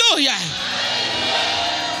hallelujah.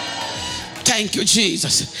 Thank you,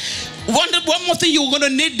 Jesus. One more thing you're going to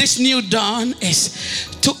need this new dawn is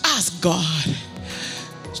to ask God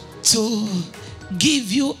to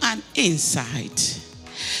give you an insight,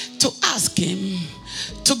 to ask him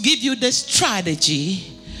to give you the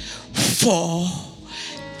strategy for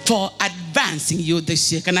advancing you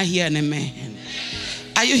this year. Can I hear an amen?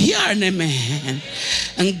 Are you hearing an amen?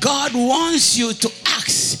 And God wants you to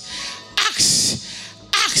ask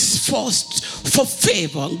for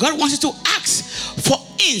favor. God wants you to ask for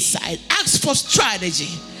insight, ask for strategy.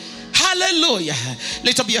 Hallelujah.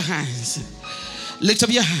 Lift up your hands. Lift up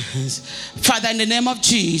your hands. Father, in the name of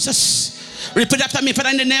Jesus, repeat after me. Father,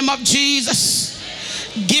 in the name of Jesus,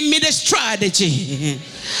 give me the strategy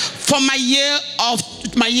for my year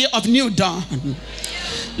of new dawn.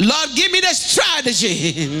 Lord, give me the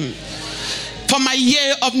strategy for my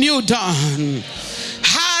year of new dawn.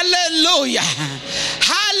 Hallelujah.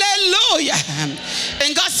 Hallelujah.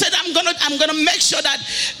 And God said, I'm gonna make sure that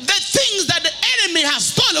the things that the enemy has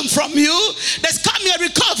stolen from you, there's coming a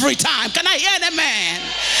recovery time. Can I hear an amen?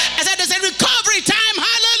 I said there's a recovery time.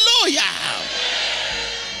 Hallelujah.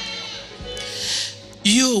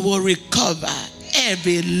 You will recover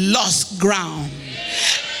every lost ground.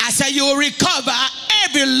 said, you will recover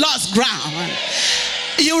every lost ground.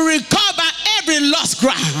 You will recover every lost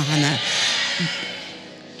ground.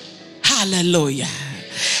 Hallelujah.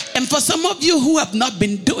 And for some of you who have not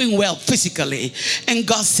been doing well physically, and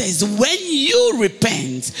God says, when you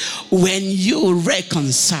repent, when you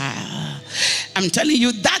reconcile, I'm telling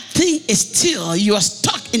you, that thing is still, you are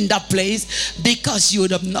stuck in that place because you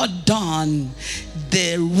would have not done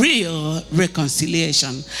the real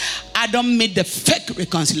reconciliation. I don't mean the fake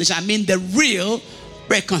reconciliation, I mean the real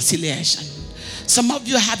reconciliation. Some of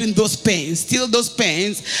you are having those pains, still those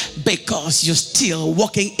pains, because you're still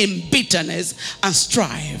walking in bitterness and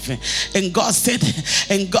strife. And God said,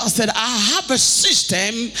 I have a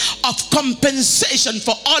system of compensation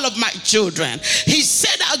for all of my children. He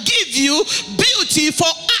said, I'll give you beauty for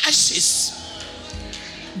ashes.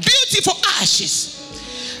 Beauty for ashes.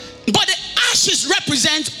 But the ashes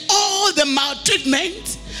represent all the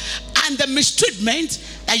maltreatment and the mistreatment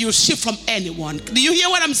that you receive from anyone. Do you hear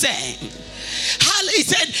what I'm saying? He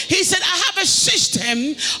said, I have a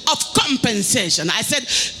system of compensation.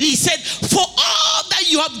 He said, for all that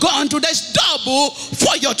you have gone through, there's double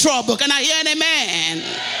for your trouble. Can I hear an amen?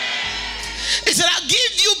 He said, I'll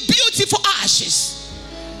give you beauty for ashes.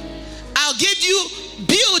 I'll give you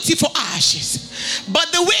beauty for ashes.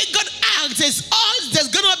 But the way God acts is, there's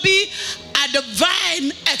going to be a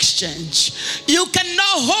divine exchange. You cannot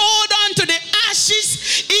hold on to the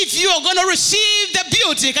ashes if you are going to receive the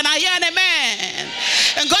beauty. Can I hear an amen?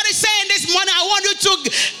 And God is saying this morning, I want you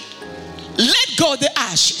to let go the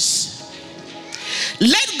ashes.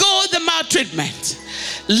 Let go the maltreatment.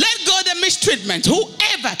 Let go the mistreatment.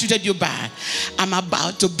 Whoever treated you bad, I'm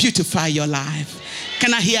about to beautify your life.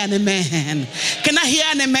 Can I hear an amen? Can I hear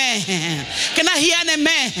an amen? Can I hear an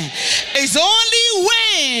amen? It's only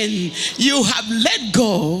when you have let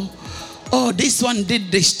go. Oh, this one did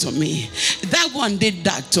this to me. That one did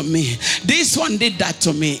that to me. This one did that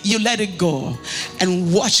to me. You let it go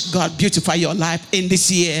and watch God beautify your life in this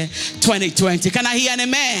year 2020. Can I hear an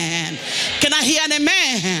amen? Can I hear an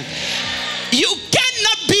amen? You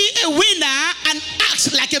cannot be a winner and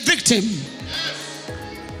act like a victim.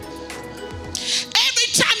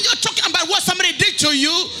 Every time you're talking about what somebody did to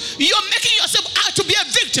you, you're making yourself out to be a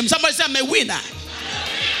victim. Somebody say, I'm a winner.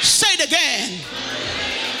 Say it again.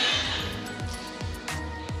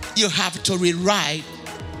 You have to rewrite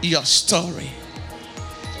your story.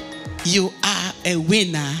 You are a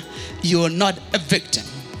winner. You are not a victim.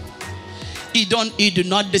 You do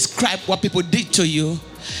not describe what people did to you.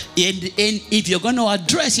 And if you're going to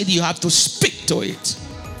address it, you have to speak to it.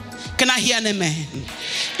 Can I hear an amen?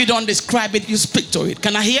 You don't describe it, you speak to it.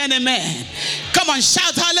 Can I hear an amen? Come on,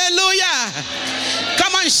 shout hallelujah.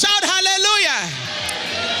 Come on, shout hallelujah.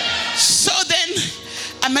 So then,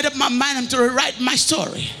 I made up my mind to rewrite my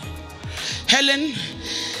story. Helen,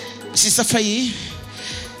 Sister Faye,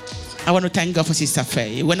 I want to thank God for Sister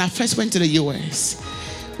Faye. When I first went to the US,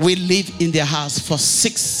 we lived in their house for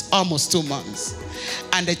almost 2 months.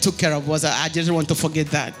 And they took care of us. I just want to forget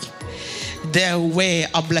that. They were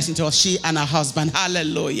a blessing to us, she and her husband.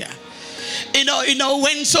 Hallelujah. You know,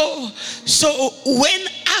 when when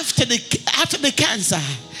after the cancer,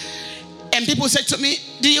 and people said to me,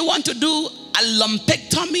 do you want to do a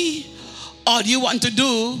lumpectomy or do you want to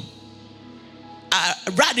do a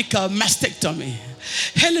radical mastectomy?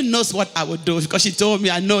 Helen knows what I would do because she told me,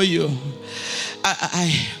 I know you.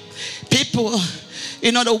 People,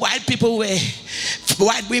 the white people were,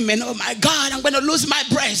 white women, oh my God, I'm going to lose my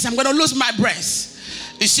breast. I'm going to lose my breast.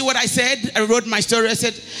 You see what I said? I wrote my story. I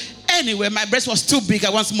said, anyway, my breast was too big. I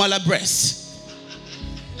want smaller breasts.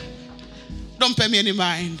 Don't pay me any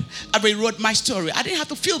mind. I rewrote my story. I didn't have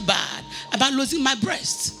to feel bad about losing my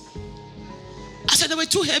breasts. I said they were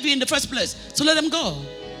too heavy in the first place, so let them go.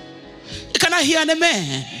 Can I hear an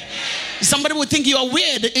amen? Somebody would think you are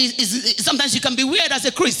weird. Sometimes you can be weird as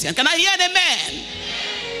a Christian. Can I hear an amen?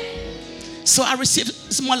 So I received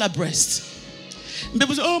smaller breasts.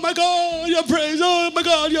 People say, oh my God, your breasts. Oh my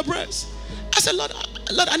God, your breasts. I said, Lord,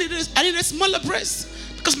 I needed a smaller breast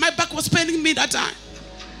because my back was paining me that time.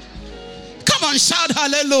 Come on, shout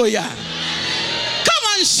hallelujah. Come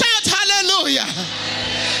on, shout hallelujah.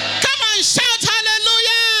 Come on, shout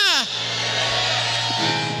hallelujah.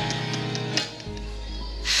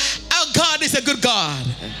 Our God is a good God.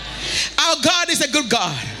 Our God is a good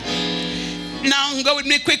God. Now go with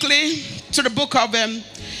me quickly to the book of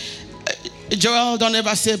Joel. Don't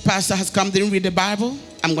ever say pastor has come, didn't read the Bible.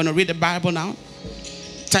 I'm going to read the Bible now.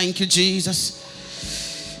 Thank you, Jesus.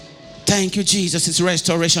 Thank you, Jesus. It's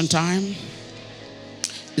restoration time.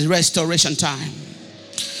 It's restoration time.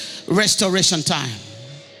 Restoration time.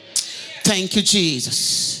 Thank you,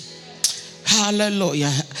 Jesus.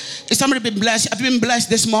 Hallelujah. Is somebody been blessed? Have you been blessed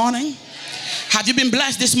this morning? Have you been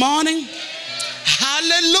blessed this morning?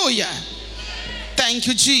 Hallelujah. Thank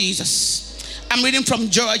you, Jesus. I'm reading from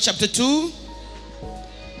Joel chapter 2.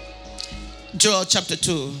 Joel chapter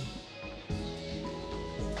 2.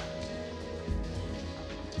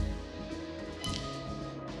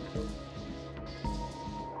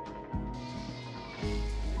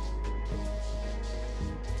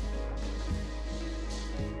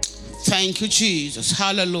 Thank you, Jesus.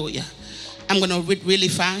 Hallelujah. I'm going to read really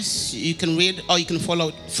fast. You can read or you can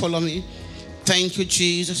follow me. Thank you,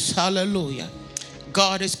 Jesus. Hallelujah.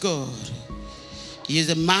 God is good. He is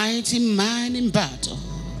a mighty man in battle.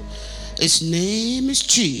 His name is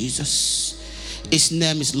Jesus. His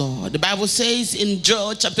name is Lord. The Bible says in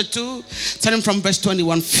Joel chapter 2, starting from verse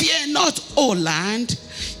 21, fear not, O land.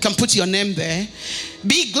 You can put your name there.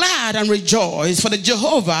 Be glad and rejoice, for the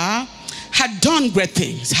Jehovah had done great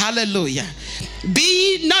things. Hallelujah.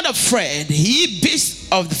 Be not afraid, ye beasts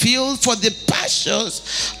of the field, for the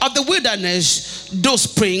pastures of the wilderness do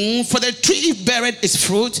spring, for the tree beareth its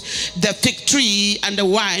fruit, the fig tree and the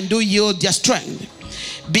wine do yield their strength.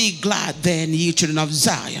 Be glad then, ye children of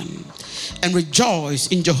Zion, and rejoice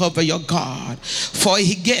in Jehovah your God, for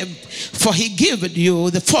he giveth you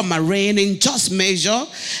the former rain in just measure,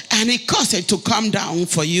 and he caused it to come down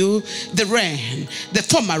for you the rain, the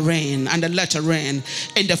former rain and the latter rain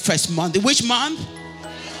in the first month. Which month?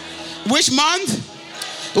 Which month?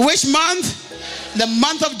 Which month? The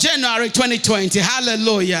month of January 2020.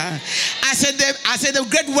 Hallelujah. I said the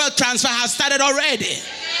great wealth transfer has started already.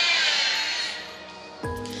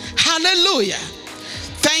 Hallelujah.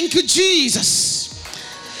 Thank you, Jesus.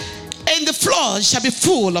 And the floor shall be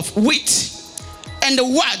full of wheat, and the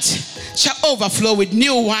vat shall overflow with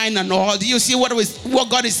new wine and oil. Do you see what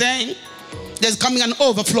God is saying? There's coming an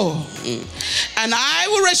overflow. And I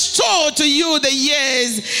will restore to you the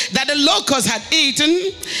years that the locust had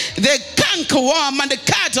eaten, the cankerworm and the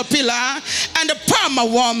caterpillar and the palmer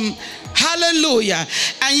worm. Hallelujah.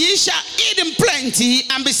 And ye shall eat in plenty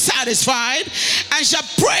and be satisfied, and shall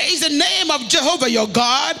praise the name of Jehovah your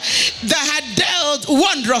God, that had dealt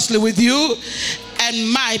wondrously with you,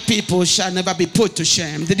 and my people shall never be put to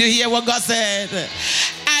shame. Did you hear what God said?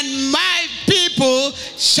 And my people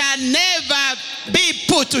shall never be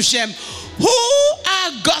put to shame. Who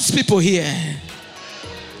are God's people here?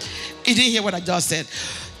 You didn't hear what I just said.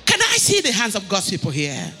 Can I see the hands of God's people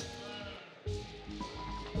here?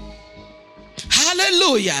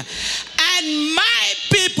 Hallelujah. And my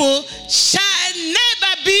people shall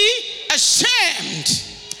never be ashamed.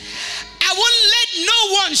 I won't let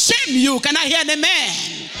no one shame you. Can I hear an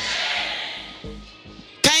amen?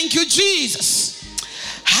 Thank you, Jesus.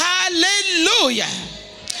 Hallelujah.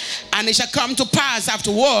 And it shall come to pass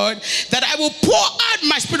afterward that I will pour out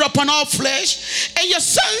my spirit upon all flesh, and your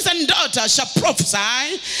sons and daughters shall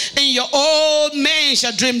prophesy, and your old men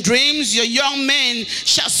shall dream dreams, your young men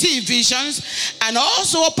shall see visions, and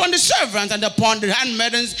also upon the servants and upon the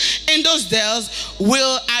handmaidens in those days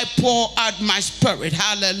will I pour out my spirit.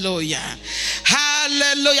 Hallelujah.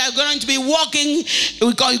 Hallelujah. You're going to be walking,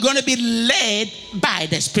 you're going to be led by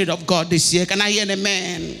the Spirit of God this year. Can I hear an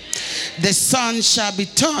amen? The sun shall be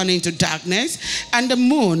turned into darkness, and the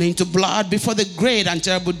moon into blood, before the great and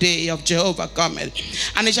terrible day of Jehovah cometh.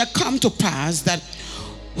 And it shall come to pass that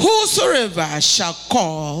whosoever shall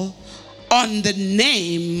call on the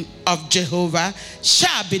name of Jehovah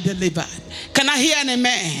shall be delivered. Can I hear an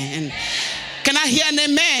amen? Can I hear an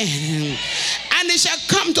amen? And it shall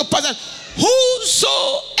come to pass that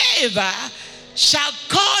whosoever shall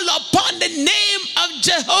call upon the name of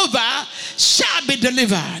Jehovah shall be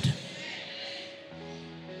delivered.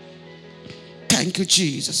 Thank you,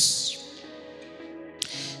 Jesus.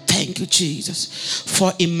 Thank you, Jesus.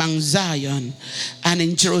 For in Mount Zion and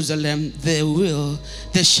in Jerusalem there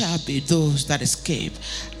shall be those that escape,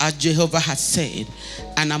 as Jehovah has said,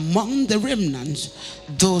 and among the remnants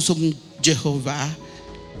those whom Jehovah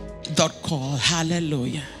doth call.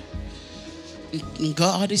 Hallelujah.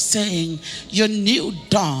 God is saying your new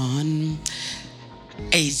dawn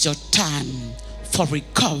is your time for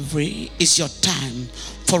recovery, is your time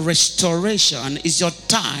for restoration, is your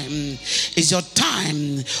time, is your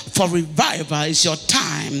time for revival, is your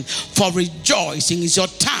time for rejoicing, is your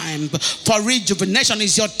time for rejuvenation,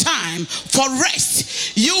 is your time for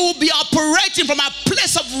rest. You will be operating from a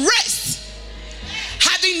place of rest,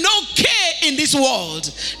 having no care in this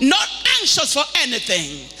world, not anxious for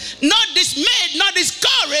anything, not dismayed, not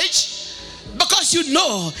discouraged, because you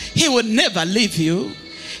know he will never leave you,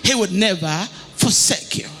 he would never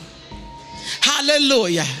forsake you.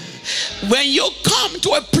 Hallelujah. When you come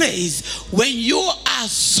to a place when you are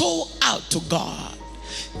so out to God,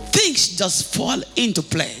 things just fall into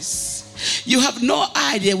place. You have no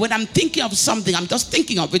idea. When I'm thinking of something, I'm just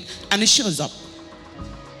thinking of it and it shows up.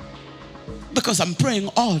 Because I'm praying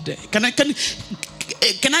all day. Can I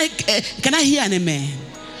hear an amen?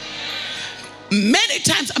 Many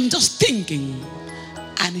times I'm just thinking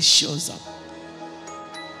and it shows up.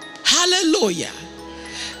 Hallelujah.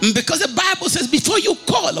 Because the Bible says before you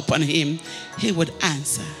call upon him, he would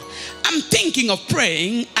answer. I'm thinking of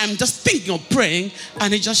praying. I'm just thinking of praying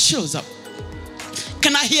and it just shows up.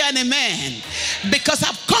 Can I hear an amen? Because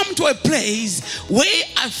I've come to a place where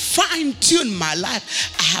I fine-tune my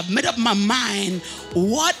life. I have made up my mind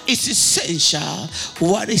what is essential,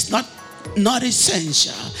 what is not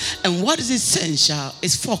essential. And what is essential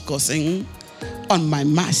is focusing on my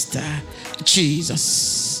master,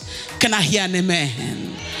 Jesus. Can I hear an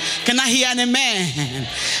amen? Can I hear an amen?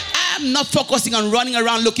 I'm not focusing on running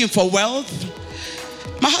around looking for wealth.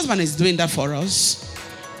 My husband is doing that for us,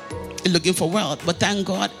 looking for wealth. But thank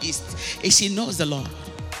God, he knows the Lord.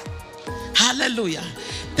 Hallelujah.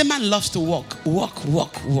 The man loves to walk.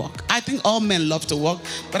 I think all men love to walk,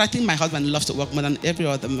 but I think my husband loves to walk more than every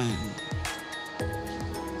other man.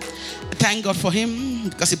 Thank God for him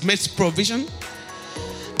because it makes provision.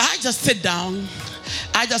 I just sit down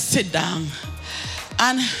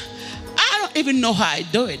and I don't even know how I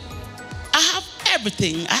do it. I have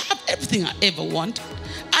everything I ever want.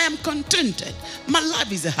 I am contented. My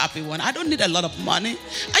life is a happy one. I don't need a lot of money.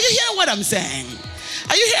 Are you hearing what I'm saying?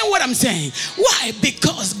 Are you hearing what I'm saying? Why?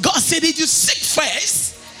 Because God said, if you seek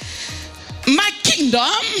first my kingdom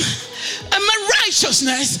and my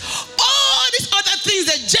righteousness, all these other things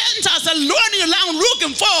that Gentiles are running around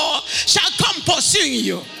looking for shall come pursuing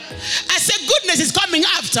you. I said, goodness is coming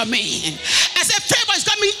after me. I said, favor is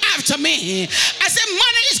coming after me. I said,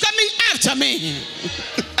 money is coming after me.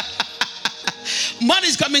 Money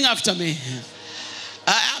is coming after me.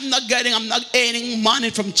 I'm not earning money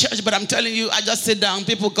from church, but I'm telling you, I just sit down.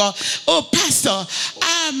 People go, oh, pastor,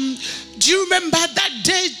 do you remember that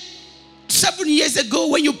day 7 years ago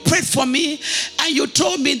when you prayed for me and you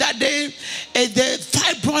told me that the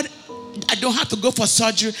fibroid, I don't have to go for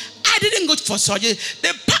surgery? I didn't go for surgery.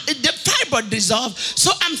 The fibroid dissolved,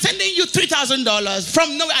 so I'm sending you $3,000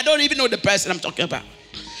 from nowhere. I don't even know the person I'm talking about.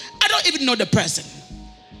 I don't even know the person.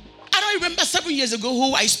 I don't remember 7 years ago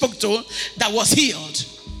who I spoke to that was healed.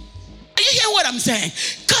 Are you hearing what I'm saying?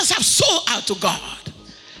 Because I'm so out to God.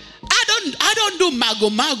 I don't do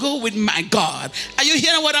mago with my God. Are you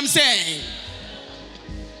hearing what I'm saying?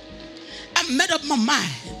 I made up my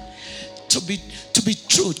mind to be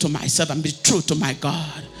true to myself and be true to my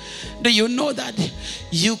God. Do you know that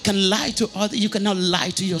you can lie to others? You cannot lie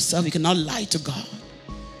to yourself. You cannot lie to God.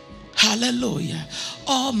 Hallelujah.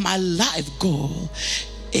 All my life goal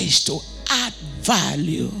is to add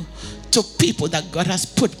value to people that God has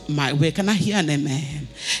put my way. Can I hear an amen?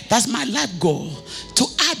 That's my life goal, to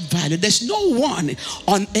add value. There's no one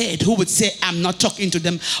on earth who would say I'm not talking to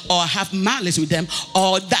them or have malice with them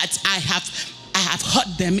or that I have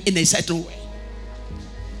hurt them in a certain way.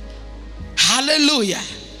 Hallelujah.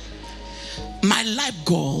 My life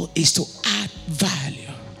goal is to add value.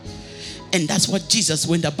 And that's what Jesus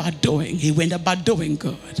went about doing. He went about doing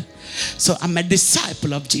good. So I'm a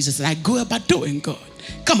disciple of Jesus and I go about doing good.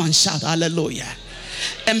 Come on, shout hallelujah.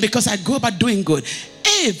 And because I go about doing good,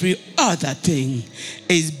 every other thing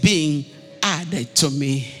is being added to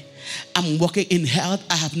me. I'm working in health.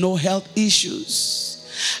 I have no health issues.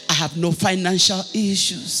 I have no financial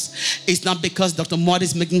issues. It's not because Dr. Mordi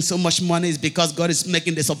is making so much money. It's because God is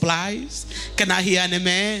making the supplies. Can I hear an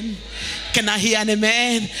amen? Can I hear an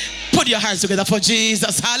amen? Put your hands together for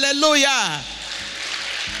Jesus. Hallelujah.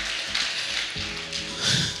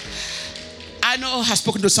 I know I've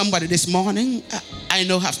spoken to somebody this morning. I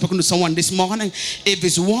know I've spoken to someone this morning. If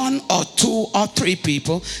it's one or two or three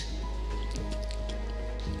people,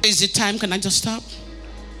 is it time? Can I just stop?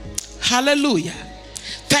 Hallelujah.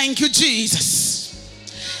 Thank you, Jesus.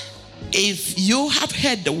 If you have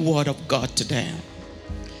heard the word of God today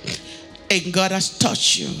and God has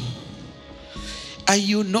touched you and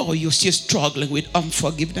you know you're still struggling with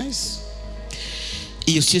unforgiveness,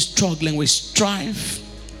 you're still struggling with strife,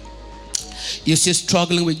 you're still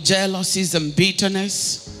struggling with jealousies and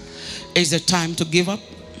bitterness, is it time to give up?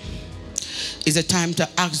 Is it time to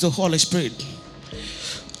ask the Holy Spirit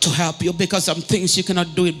to help you? Because some things you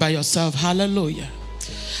cannot do it by yourself. Hallelujah.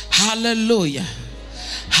 Hallelujah.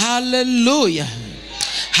 Hallelujah.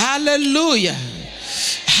 Hallelujah.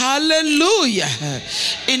 Hallelujah.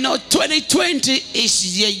 2020 is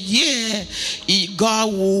the year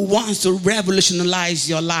God wants to revolutionize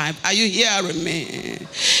your life. Are you hearing me?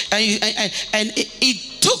 And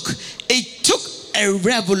it took a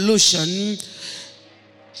revolution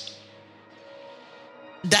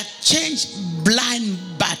that changed blind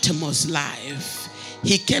Bartimaeus' life.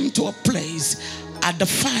 He came to a place, a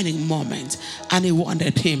defining moment, and he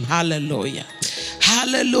wanted him. Hallelujah.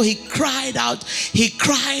 Hallelujah. He cried out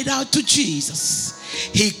to Jesus.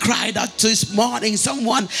 He cried out this morning.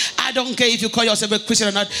 Someone, I don't care if you call yourself a Christian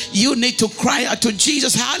or not, you need to cry out to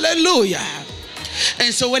Jesus. Hallelujah.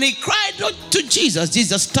 And so when he cried out to Jesus,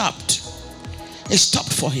 Jesus stopped. He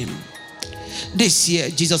stopped for him. This year,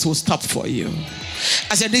 Jesus will stop for you.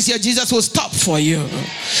 I said, this year, Jesus will stop for you.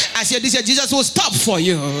 I said, this year, Jesus will stop for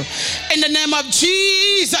you. In the name of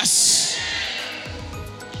Jesus.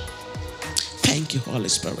 Thank you, Holy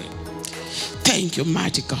Spirit. Thank you,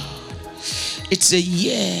 mighty God. It's a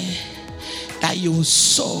year that you will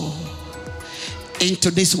sow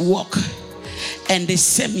into this work. And the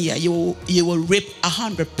same year, you will reap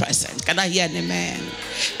 100%. Can I hear an amen?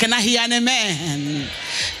 Can I hear an amen?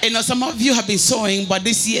 You know, some of you have been sowing, but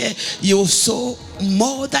this year you will sow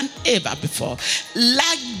more than ever before.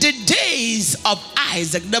 Like the days of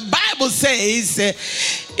Isaac. The Bible says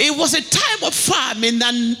it was a time of famine,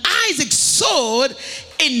 and Isaac sowed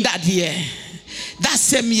in that year. That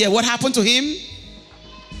same year, what happened to him?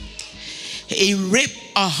 He reaped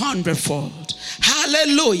 100-fold.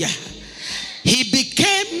 Hallelujah. He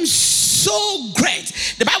became so great.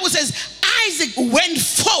 The Bible says Isaac went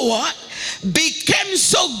forward, became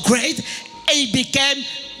so great, and he became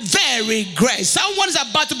very great. Someone's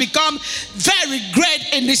about to become very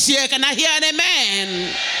great in this year. Can I hear an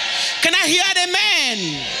amen? Can I hear an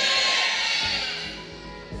amen?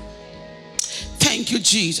 Thank you,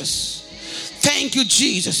 Jesus. Thank you,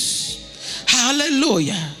 Jesus.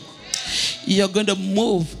 Hallelujah. You're going to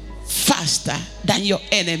move faster than your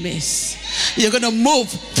enemies. You're going to move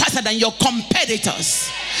faster than your competitors.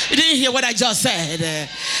 You didn't hear what I just said.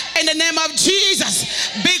 In the name of Jesus,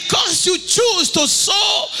 because you choose to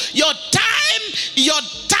sow your time, your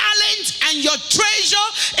talent, and your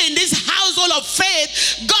treasure in this household of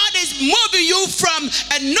faith, God is moving you from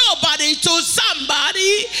a nobody to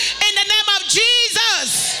somebody in the name of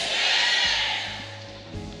Jesus.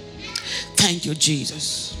 Thank you,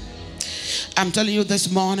 Jesus. I'm telling you this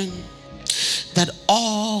morning that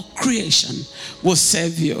all creation will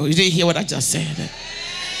serve you. You didn't hear what I just said.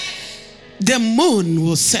 The moon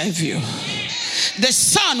will serve you. The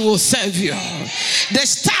sun will serve you. The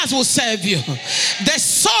stars will serve you. The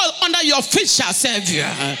soil under your feet shall serve you.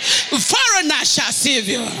 Foreigners shall serve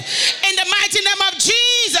you. In the mighty name of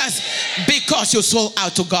Jesus. Because you sold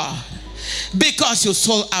out to God. Because you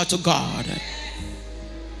sold out to God.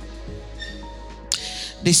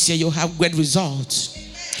 This year you'll have great results.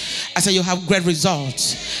 I say you have great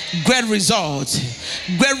results. Great results.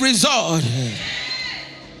 Great result.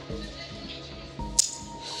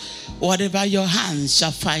 Whatever your hands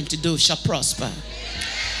shall find to do shall prosper.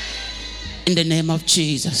 In the name of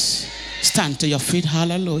Jesus. Stand to your feet.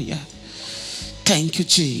 Hallelujah. Thank you,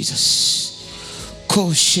 Jesus.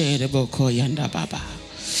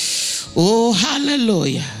 Oh,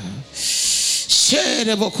 hallelujah.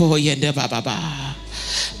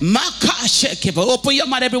 Open your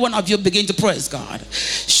mouth, every one of you. Begin to praise God.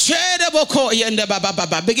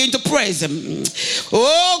 Begin to praise Him.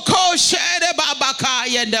 Oh,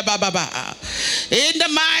 in the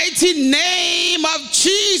mighty name of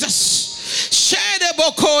Jesus.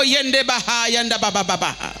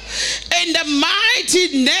 In the mighty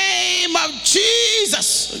name of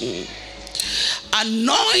Jesus.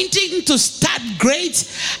 Anointing to start great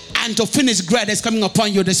and to finish great is coming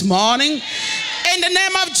upon you this morning. In the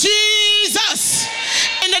name of Jesus.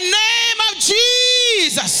 In the name of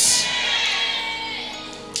Jesus.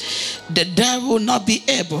 The devil will not be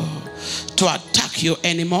able to attack you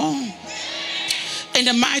anymore. In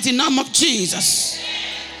the mighty name of Jesus.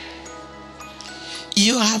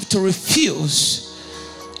 You have to refuse.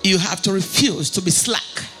 You have to refuse to be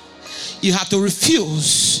slack. You have to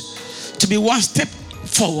refuse to be one step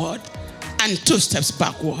forward and 2 steps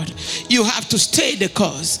backward. You have to stay the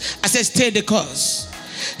course. I said stay the course.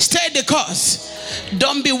 Stay the course.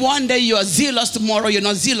 Don't be one day you are zealous, tomorrow you're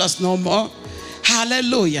not zealous no more.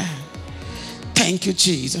 Hallelujah. Thank you,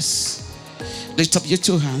 Jesus. Lift up your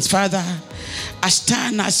 2 hands. Father, I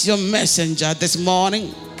stand as your messenger this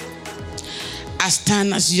morning. I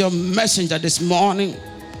stand as your messenger this morning.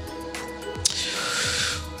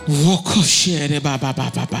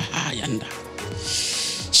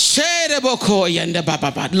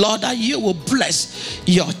 Lord, that you will bless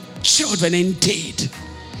your children indeed.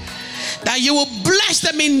 That you will bless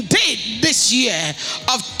them indeed this year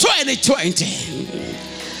of 2020.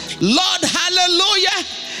 Lord, hallelujah,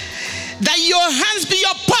 that your hands be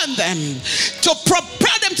upon them to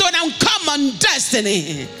prepare them to an uncommon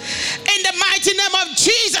destiny. In the mighty name of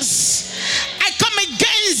Jesus, I come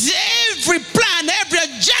against every plan, every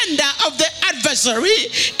agenda of the adversary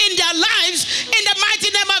in their lives in the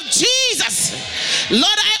mighty name of Jesus. Lord,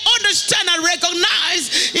 I understand and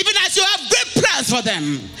recognize, even as you have great plans for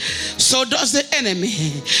them, so does the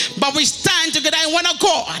enemy. But we stand together in one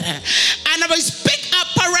accord, and we speak our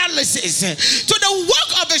paralysis to the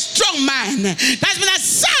work of a strong man that's been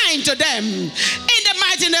assigned to them in the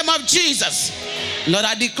mighty name of Jesus. Lord,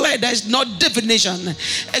 I declare there is no divination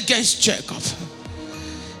against Jacob.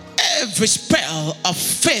 Every spell of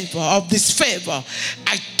favor, of disfavor,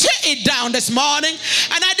 I tear it down this morning,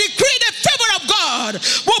 and I decree the favor of God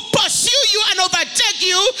will pursue you and overtake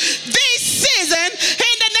you this season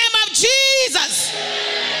in the name of Jesus.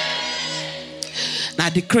 And I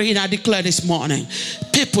decree and I declare this morning,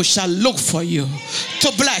 people shall look for you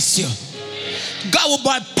to bless you. God will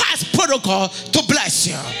bypass protocol to bless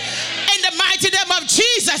you. In the mighty name of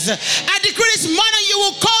Jesus, I decree this morning you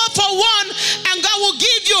will call for one and God will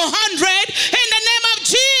give you 100 in the name of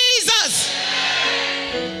Jesus.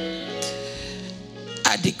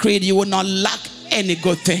 I decree you will not lack any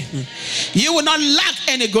good thing. You will not lack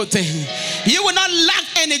any good thing. You will not lack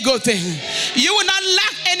any good thing. You will not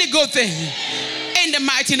lack any good thing. In the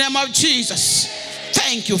mighty name of Jesus.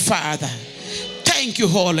 Thank you, Father. Thank you,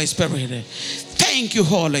 Holy Spirit. Thank you,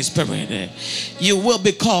 Holy Spirit. You will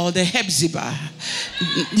be called the Hephzibah.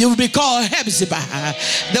 You will be called Hephzibah,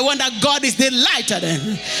 the one that God is delighted in.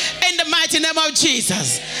 In the mighty name of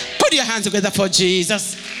Jesus. Put your hands together for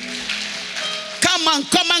Jesus. Come on,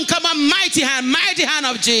 come on, come on. Mighty hand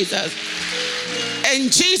of Jesus. In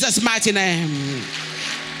Jesus' mighty name.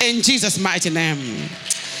 In Jesus' mighty name.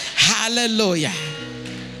 Hallelujah.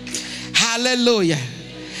 Hallelujah.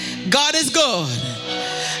 God is good.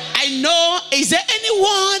 I know, is there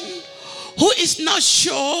anyone who is not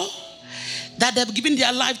sure that they've given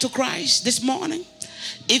their life to Christ this morning?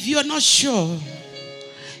 If you are not sure,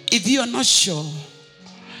 it's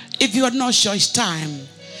time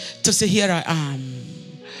to say, here I am.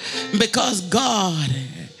 Because God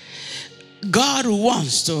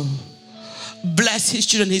wants to bless his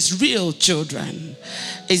children, his real children.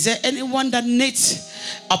 Is there anyone that needs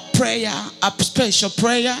a prayer, a special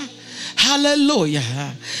prayer?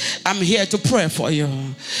 Hallelujah. I'm here to pray for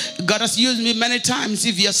you. God has used me many times.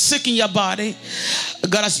 If you're sick in your body,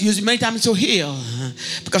 God has used me many times to heal.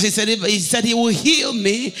 Because he said he will heal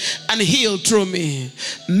me and heal through me.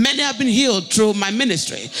 Many have been healed through my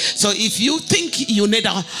ministry. So if you think you need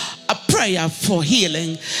a prayer for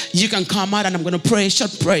healing, you can come out and I'm going to pray a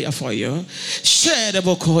short prayer for you.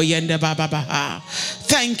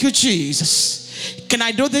 Thank you, Jesus. Can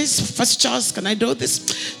I do this? First Charles, can I do this?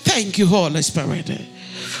 Thank you, Holy Spirit.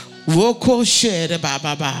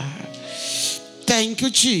 Thank you,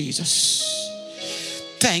 Jesus.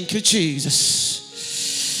 Thank you, Jesus.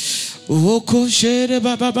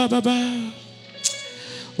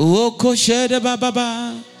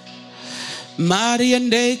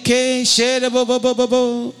 Mariande ke shere bo bo bo bo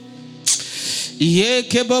bo. Ye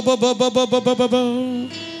ke bo bo bo bo bo bo bo bo.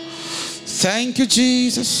 Thank you,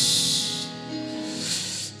 Jesus.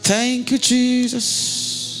 Thank you,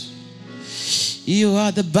 Jesus. You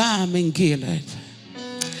are the balm in Gilead.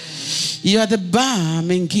 You are the balm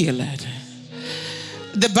in Gilead.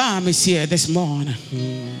 The balm is here this morning.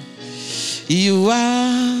 You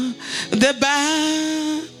are the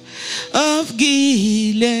balm of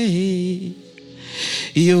Gilead.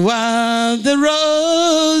 You are the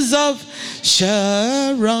rose of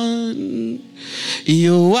Sharon.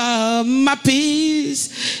 You are my peace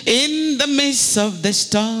in the midst of the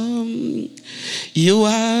storm. You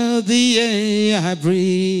are the air I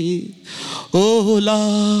breathe. Oh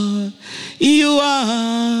Lord, you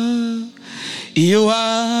are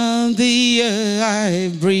the air I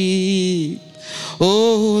breathe.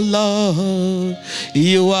 Oh Lord,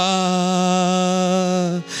 you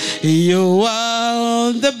are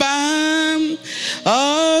the balm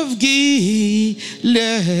of Gilead.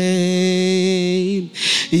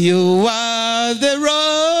 You are the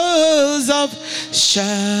rose of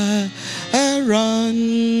Sharon.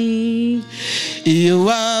 You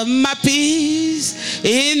are my peace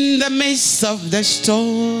in the midst of the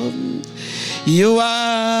storm. You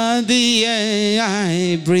are the air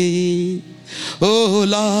I breathe. Oh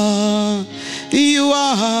Lord, you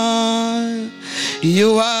are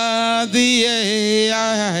the air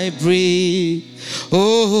I breathe.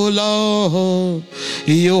 Oh Lord,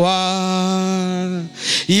 You are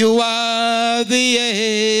the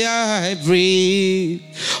air I breathe.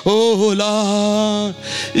 Oh Lord,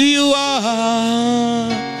 you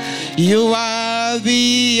are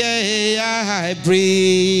the air I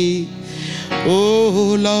breathe.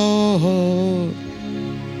 Oh Lord.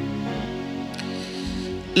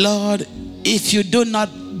 Lord, if you do not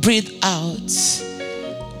breathe out,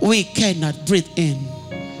 we cannot breathe in.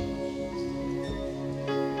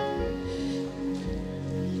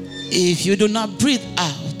 If you do not breathe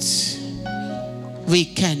out, we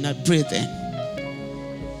cannot breathe in.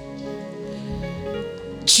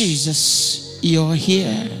 Jesus, you're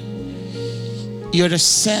here. You're the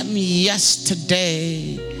same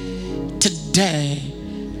yesterday, today,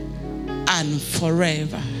 and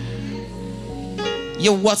forever.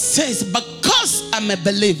 Your word says, because I'm a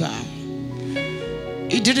believer.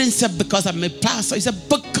 It didn't say because I'm a pastor. It said,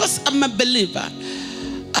 because I'm a believer,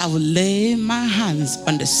 I will lay my hands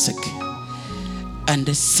on the sick, and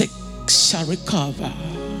the sick shall recover.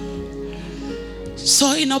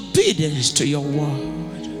 So in obedience to your word,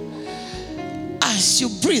 as you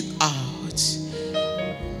breathe out,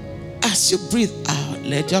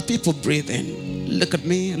 let your people breathe in. Look at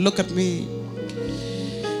me, look at me.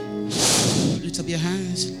 Lift up your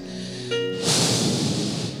hands.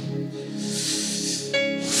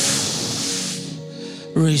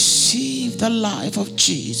 Receive the life of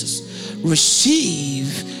Jesus.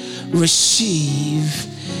 Receive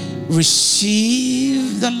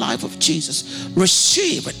the life of Jesus.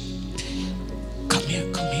 Receive it. Come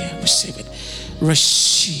here, receive it.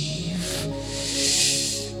 Receive.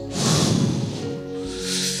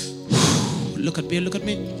 Look at me.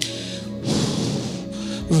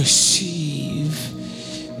 Receive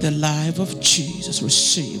the life of Jesus.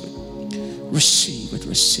 Receive it.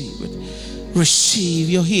 Receive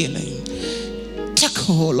your healing. Take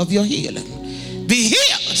hold of your healing. Be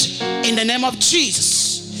healed in the name of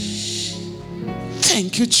Jesus.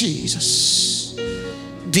 Thank you, Jesus.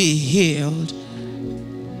 Be healed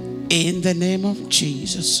in the name of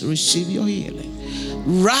Jesus. Receive your healing.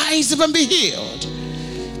 Rise up and be healed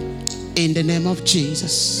in the name of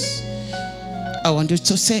Jesus. I want you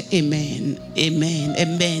to say amen. Amen.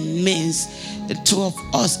 Amen means the two of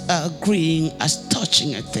us are agreeing as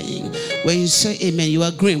touching a thing. When you say amen, you are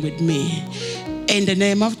agreeing with me. In the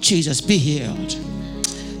name of Jesus, be healed.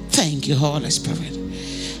 Thank you, Holy Spirit.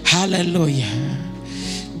 Hallelujah.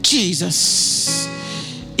 Jesus,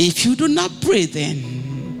 if you do not breathe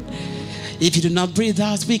in, if you do not breathe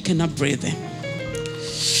out, we cannot breathe in.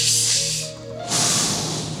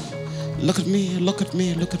 Look at me.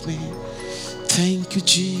 Thank you,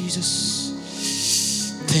 Jesus.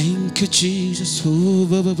 Thank you, Jesus.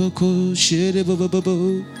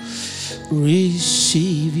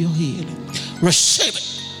 Receive your healing. Receive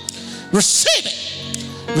it.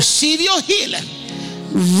 Receive your healing.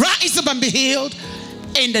 Rise up and be healed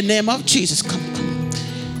in the name of Jesus. Come.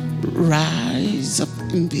 Rise up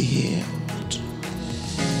and be healed.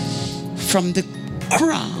 From the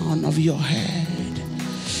crown of your head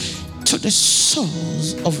to the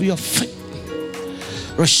soles of your feet.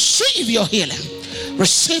 Receive your healing.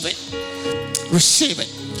 Receive it.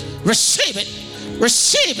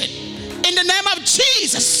 In the name of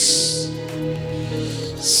Jesus.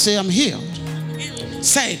 Say, I'm healed.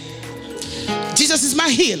 Say, Jesus is my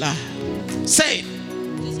healer. Say,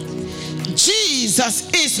 Jesus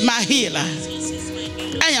is my healer.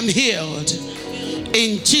 I am healed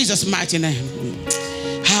in Jesus' mighty name.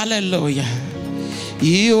 Hallelujah.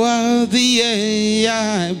 You are the air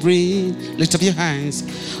I breathe. Lift up your hands.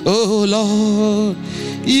 Oh Lord,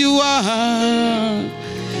 you are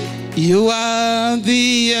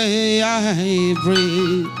the air I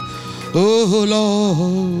breathe. Oh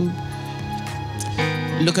Lord.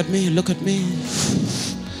 Look at me.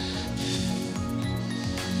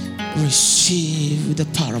 Receive the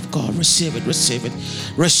power of God. Receive it.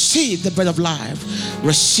 Receive the breath of life.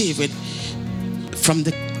 Receive it from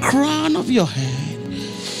the crown of your head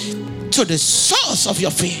to the source of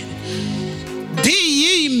your feet. Be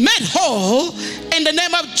ye made whole in the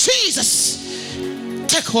name of Jesus.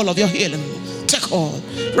 Take hold of your healing. Take hold.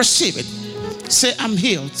 Receive it. Say, I'm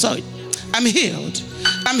healed. Sorry. I'm healed.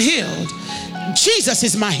 Jesus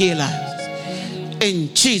is my healer. In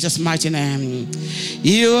Jesus' mighty name.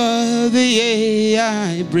 You are the air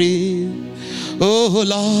I breathe. Oh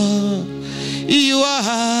Lord. You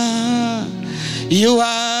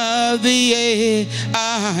are the air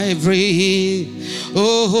I breathe.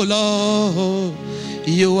 Oh Lord,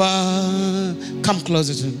 you are. Come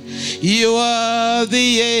closer to me. You are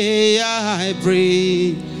the air I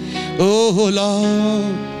breathe. Oh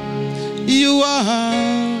Lord, you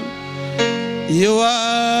are You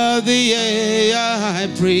are the air I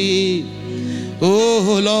breathe.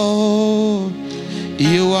 Oh Lord,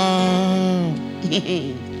 you are.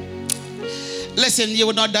 Listen, you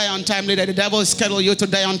will not die untimely dead. The devil scheduled you to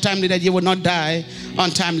die untimely dead. You will not die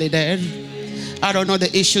untimely dead. I don't know the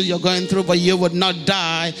issues you're going through, but you will not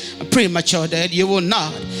die a premature dead. You will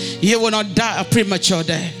not. You will not die a premature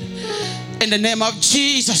dead. In the name of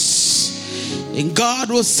Jesus. And God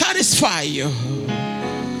will satisfy you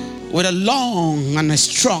with a long and a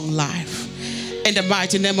strong life. In the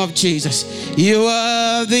mighty name of Jesus. You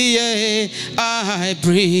are the air I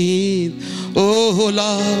breathe. Oh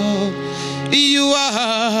Lord, you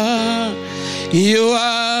are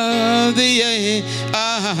the air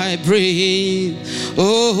I breathe.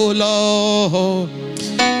 Oh Lord,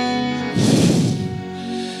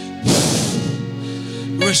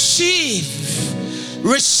 receive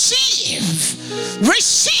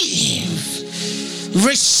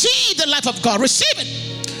the life of God. Receive it.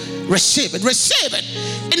 Receive it. Receive it.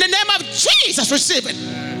 In the name of Jesus, receive it.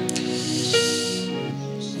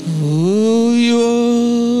 Oh,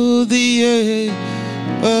 you're the air.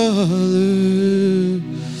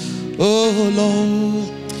 Oh, Lord.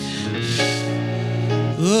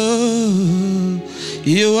 Oh,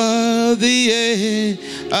 you are the air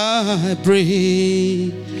I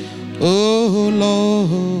breathe. Oh,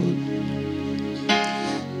 Lord.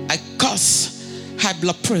 I curse high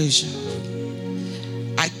blood pressure.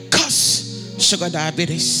 I curse sugar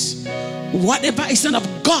diabetes. Whatever is not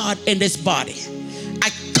of God in this body, I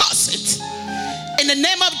curse it. In the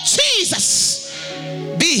name of Jesus,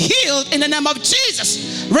 be healed in the name of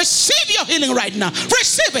Jesus. Receive your healing right now.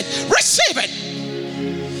 Receive it. Receive it.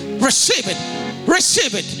 Receive it.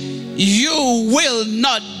 Receive it. You will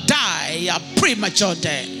not die a premature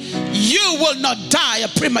death. You will not die a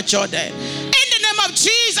premature death. In the name of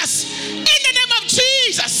Jesus. In the name of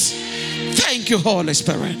Jesus. Thank you, Holy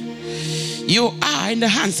Spirit. You are in the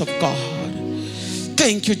hands of God.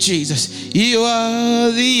 Thank you, Jesus. You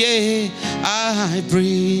are the air I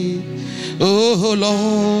breathe. Oh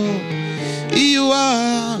Lord, you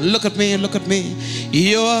are. Look at me, look at me.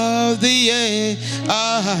 You are the air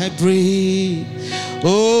I breathe.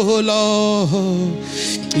 Oh Lord,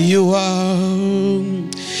 you are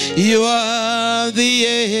the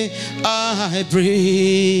air I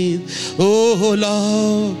breathe. Oh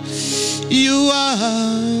Lord, you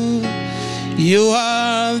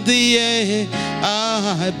are the air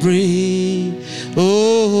I breathe.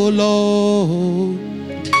 Oh Lord,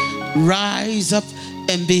 rise up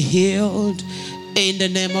and be healed in the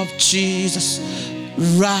name of Jesus.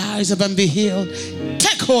 Rise up and be healed.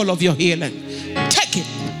 Take hold of your healing. Take it.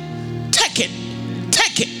 Take it.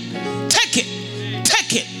 Take it. Take it.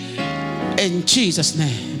 Take it. In Jesus'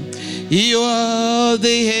 name. You are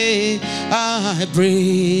the air I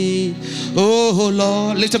breathe. Oh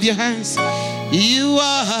Lord, lift up your hands. You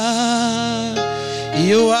are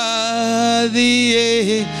the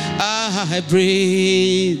air I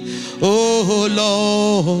breathe. Oh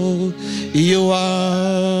Lord, you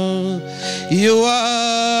are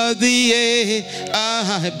the air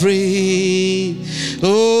I breathe.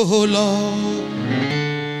 Oh Lord.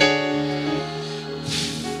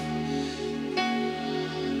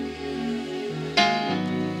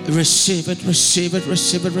 Receive it, receive it,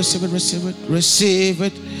 receive it, receive it, receive it, receive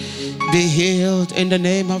it. Be healed in the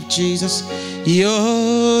name of Jesus.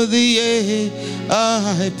 You're the air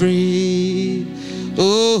I breathe.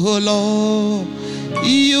 Oh Lord,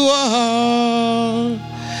 you are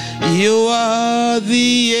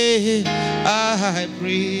the air I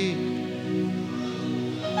breathe.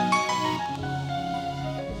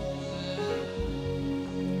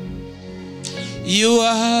 You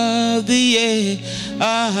are the air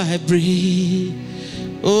I breathe.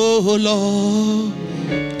 Oh Lord,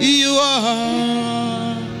 you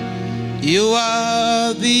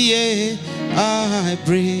are the air I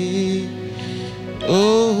breathe.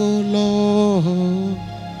 Oh Lord.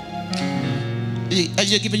 Have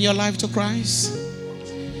you given your life to Christ?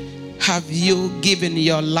 Have you given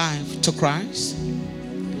your life to Christ?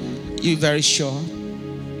 You're very sure?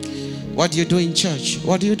 What do you do in church?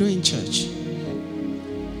 What do you do in church?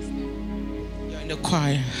 You're in the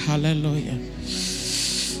choir. Hallelujah.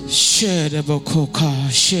 Share the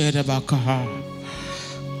bokoka, share the bakaha.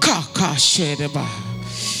 Kaka share the ba.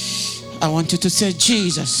 I want you to say,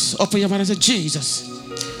 Jesus. Open your mouth and say, Jesus,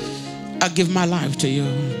 I give my life to you.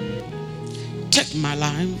 Take my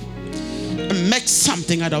life and make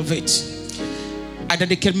something out of it. I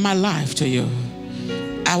dedicate my life to you.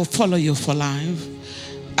 I will follow you for life.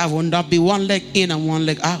 I will not be one leg in and one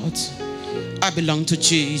leg out. I belong to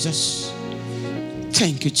Jesus.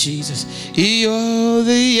 Thank you, Jesus. You're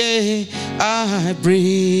the air I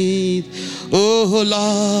breathe. Oh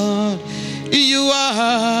Lord, you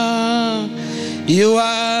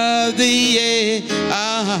are the air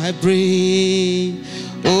I breathe.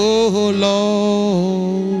 Oh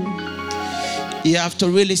Lord. You have to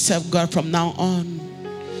really serve God from now on.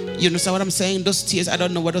 You understand what I'm saying? Those tears, I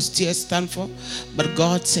don't know what those tears stand for, but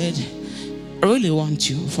God said, I really want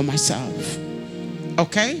you for myself.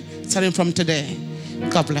 Okay? Starting from today.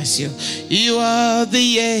 God bless you. You are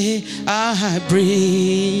the air I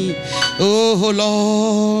breathe. Oh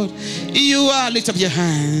Lord, you are, lift up your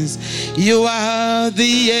hands. You are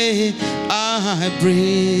the air I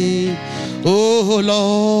breathe. Oh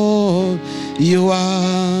Lord, you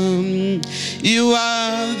are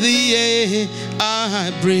the air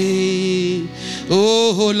I breathe.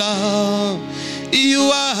 Oh Lord,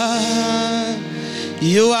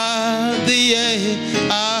 you are the air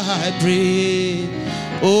I breathe.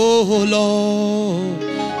 Oh Lord,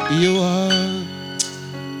 you are.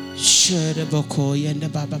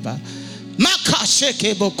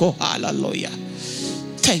 Hallelujah.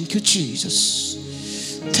 Thank you, Jesus.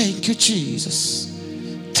 Thank you, Jesus.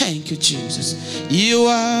 Thank you, Jesus. You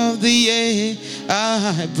are the air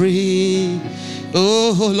I breathe.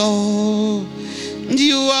 Oh Lord,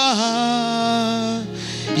 you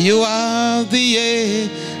are the air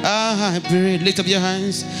I breathe. Lift up your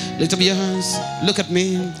hands. Lift up your hands. Look at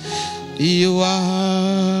me. You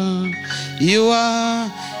are.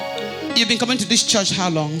 You've been coming to this church how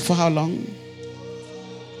long? For how long?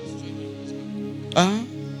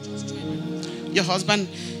 Your husband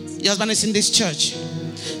is in this church.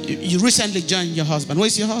 You recently joined your husband.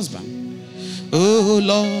 Where's your husband? Oh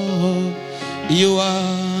Lord, you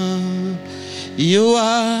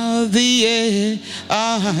are the air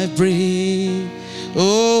I breathe.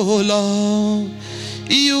 Oh Lord,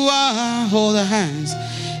 you are, hold the hands.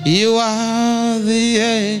 You are the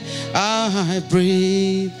air I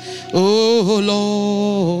breathe. Oh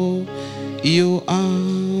Lord, you are.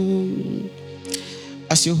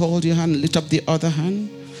 As you hold your hand, lift up the other hand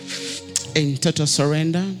in total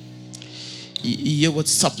surrender. You would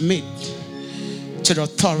submit to the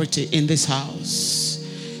authority in this house.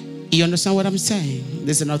 You understand what I'm saying?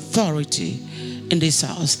 There's an authority in this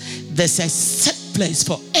house. There's a set place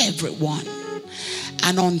for everyone.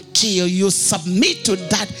 And until you submit to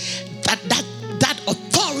that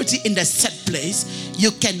authority in the set place,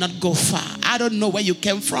 you cannot go far. I don't know where you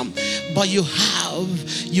came from, but you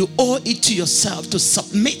owe it to yourself to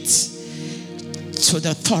submit to the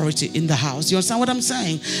authority in the house. You understand what I'm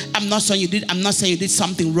saying? I'm not saying you did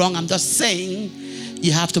something wrong. I'm just saying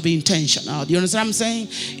you have to be intentional. You understand what I'm saying?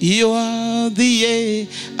 You are the air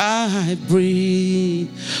I breathe.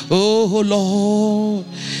 Oh Lord,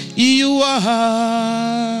 you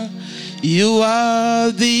are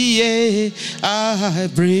the air I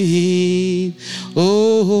breathe.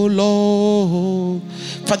 Oh Lord,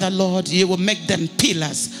 Father Lord, you will make them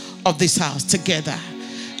pillars of this house together.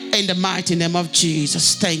 In the mighty name of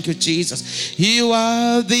Jesus. Thank you, Jesus. You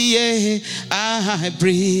are the air I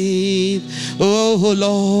breathe. Oh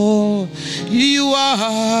Lord, you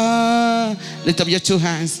are. Lift up your two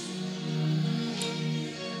hands.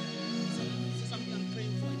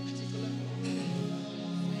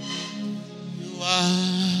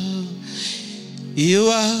 You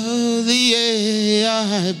are the air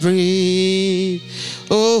I breathe.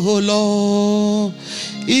 Oh Lord,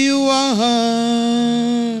 you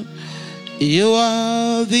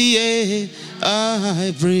are the air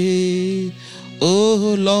I breathe.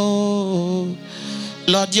 Oh Lord,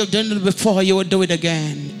 Lord, you've done it before, you will do it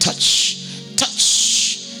again. Touch,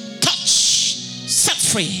 set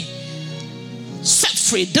free,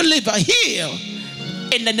 deliver, heal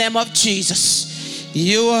in the name of Jesus.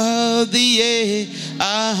 You are the air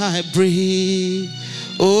I breathe.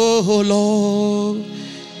 Oh Lord,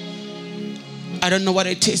 I don't know what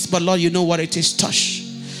it is, but Lord, you know what it is. Touch.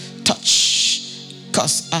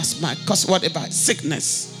 Cause asthma, cause whatever,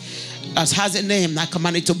 sickness, as has a name, I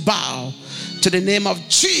command it to bow to the name of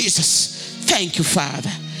Jesus. Thank you, Father.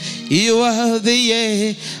 You are the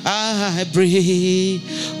air I breathe.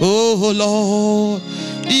 Oh Lord,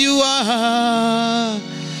 you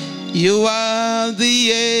are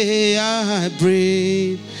the air I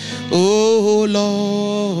breathe. Oh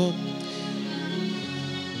Lord,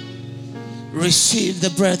 receive the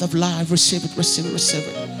breath of life. Receive it.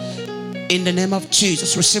 In the name of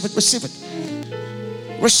Jesus, receive it. Receive it.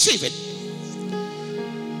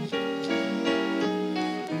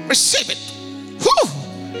 Receive it. Whoo!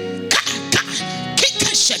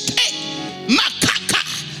 Kika shete. Makaka.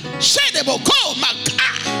 Shedebo go maka.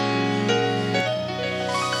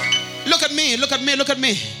 Look at me. me. Look at me. Look at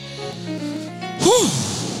me. Whew.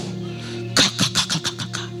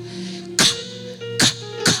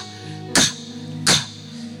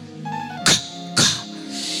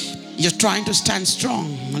 You're trying to stand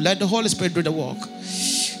strong. Let the Holy Spirit do the work.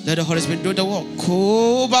 Let the Holy Spirit do the work.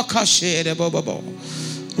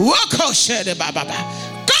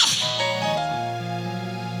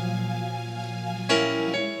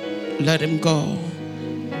 Let him go.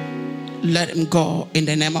 Let him go. In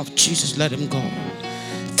the name of Jesus, let him go.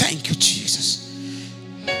 Thank you, Jesus.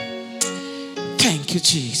 Thank you,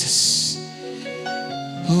 Jesus.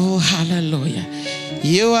 Oh, hallelujah.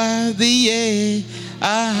 You are the air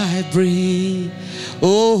I breathe.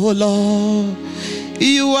 Oh, Lord.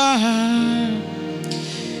 You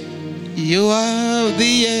are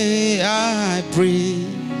the air I breathe.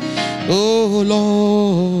 Oh,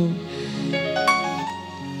 Lord.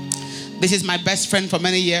 This is my best friend for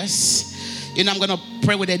many years. You know, I'm going to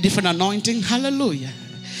pray with a different anointing. Hallelujah.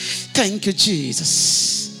 Thank you,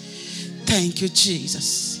 Jesus. Thank you,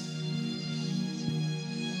 Jesus.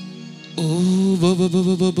 Oh,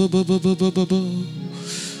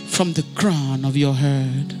 from the crown of your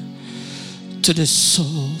head to the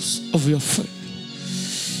soles of your foot,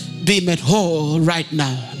 be made whole right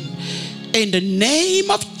now. In the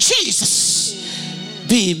name of Jesus,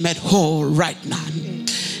 be made whole right now.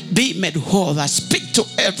 Be made whole. I speak to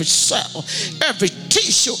every cell, every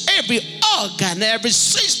tissue, every organ, every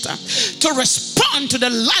system to respond to the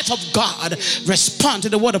life of God. Respond to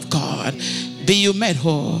the word of God. Be you made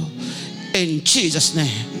whole in Jesus'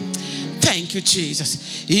 name. Thank you, Jesus.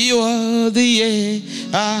 You are the air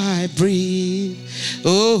I breathe.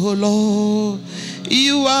 Oh, Lord,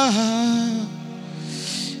 you are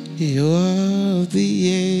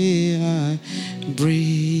the air I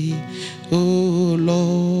breathe. Oh,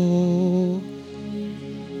 Lord.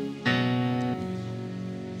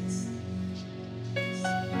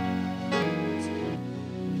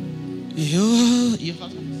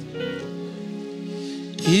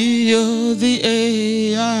 You're the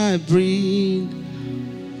air I breathe.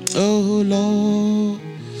 Oh, Lord.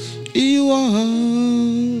 You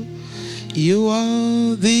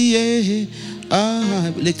are the air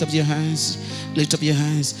I... Lift up your hands. Lift up your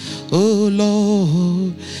hands. Oh,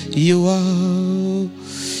 Lord. You are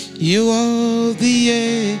the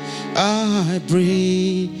air I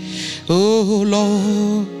breathe. Oh,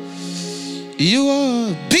 Lord. You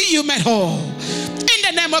are. Be you made whole. In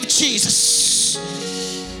the name of Jesus.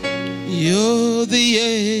 You're the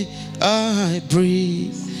air I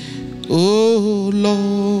breathe. Oh,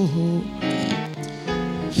 Lord.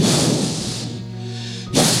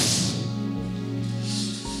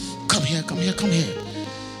 Come here, come here, come here.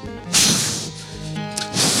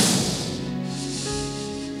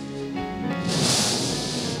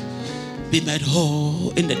 Be made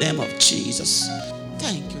whole in the name of Jesus.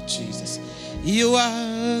 Thank you, Jesus. You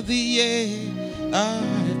are the air I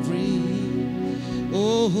breathe.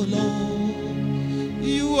 Oh, Lord.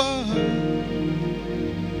 You are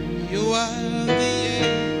the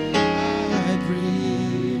air I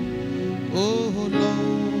breathe. Oh,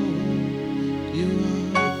 Lord. You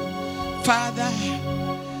are. Father,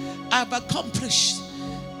 I've accomplished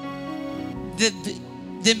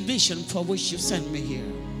the mission for which you sent me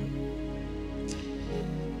here.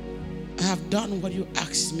 I have done what you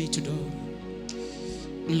asked me to do.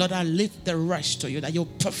 Lord, I leave the rest to you, that you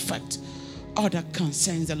perfect all that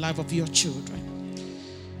concerns the life of your children.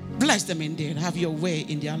 Bless them indeed. Have your way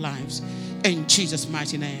in their lives. In Jesus'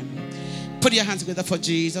 mighty name. Put your hands together for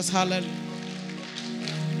Jesus. Hallelujah.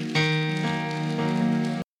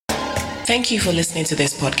 Thank you for listening to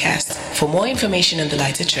this podcast. For more information on the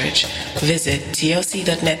Lighted Church, visit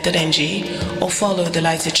tlc.net.ng or follow the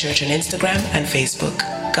Lighted Church on Instagram and Facebook.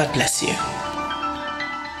 God bless you.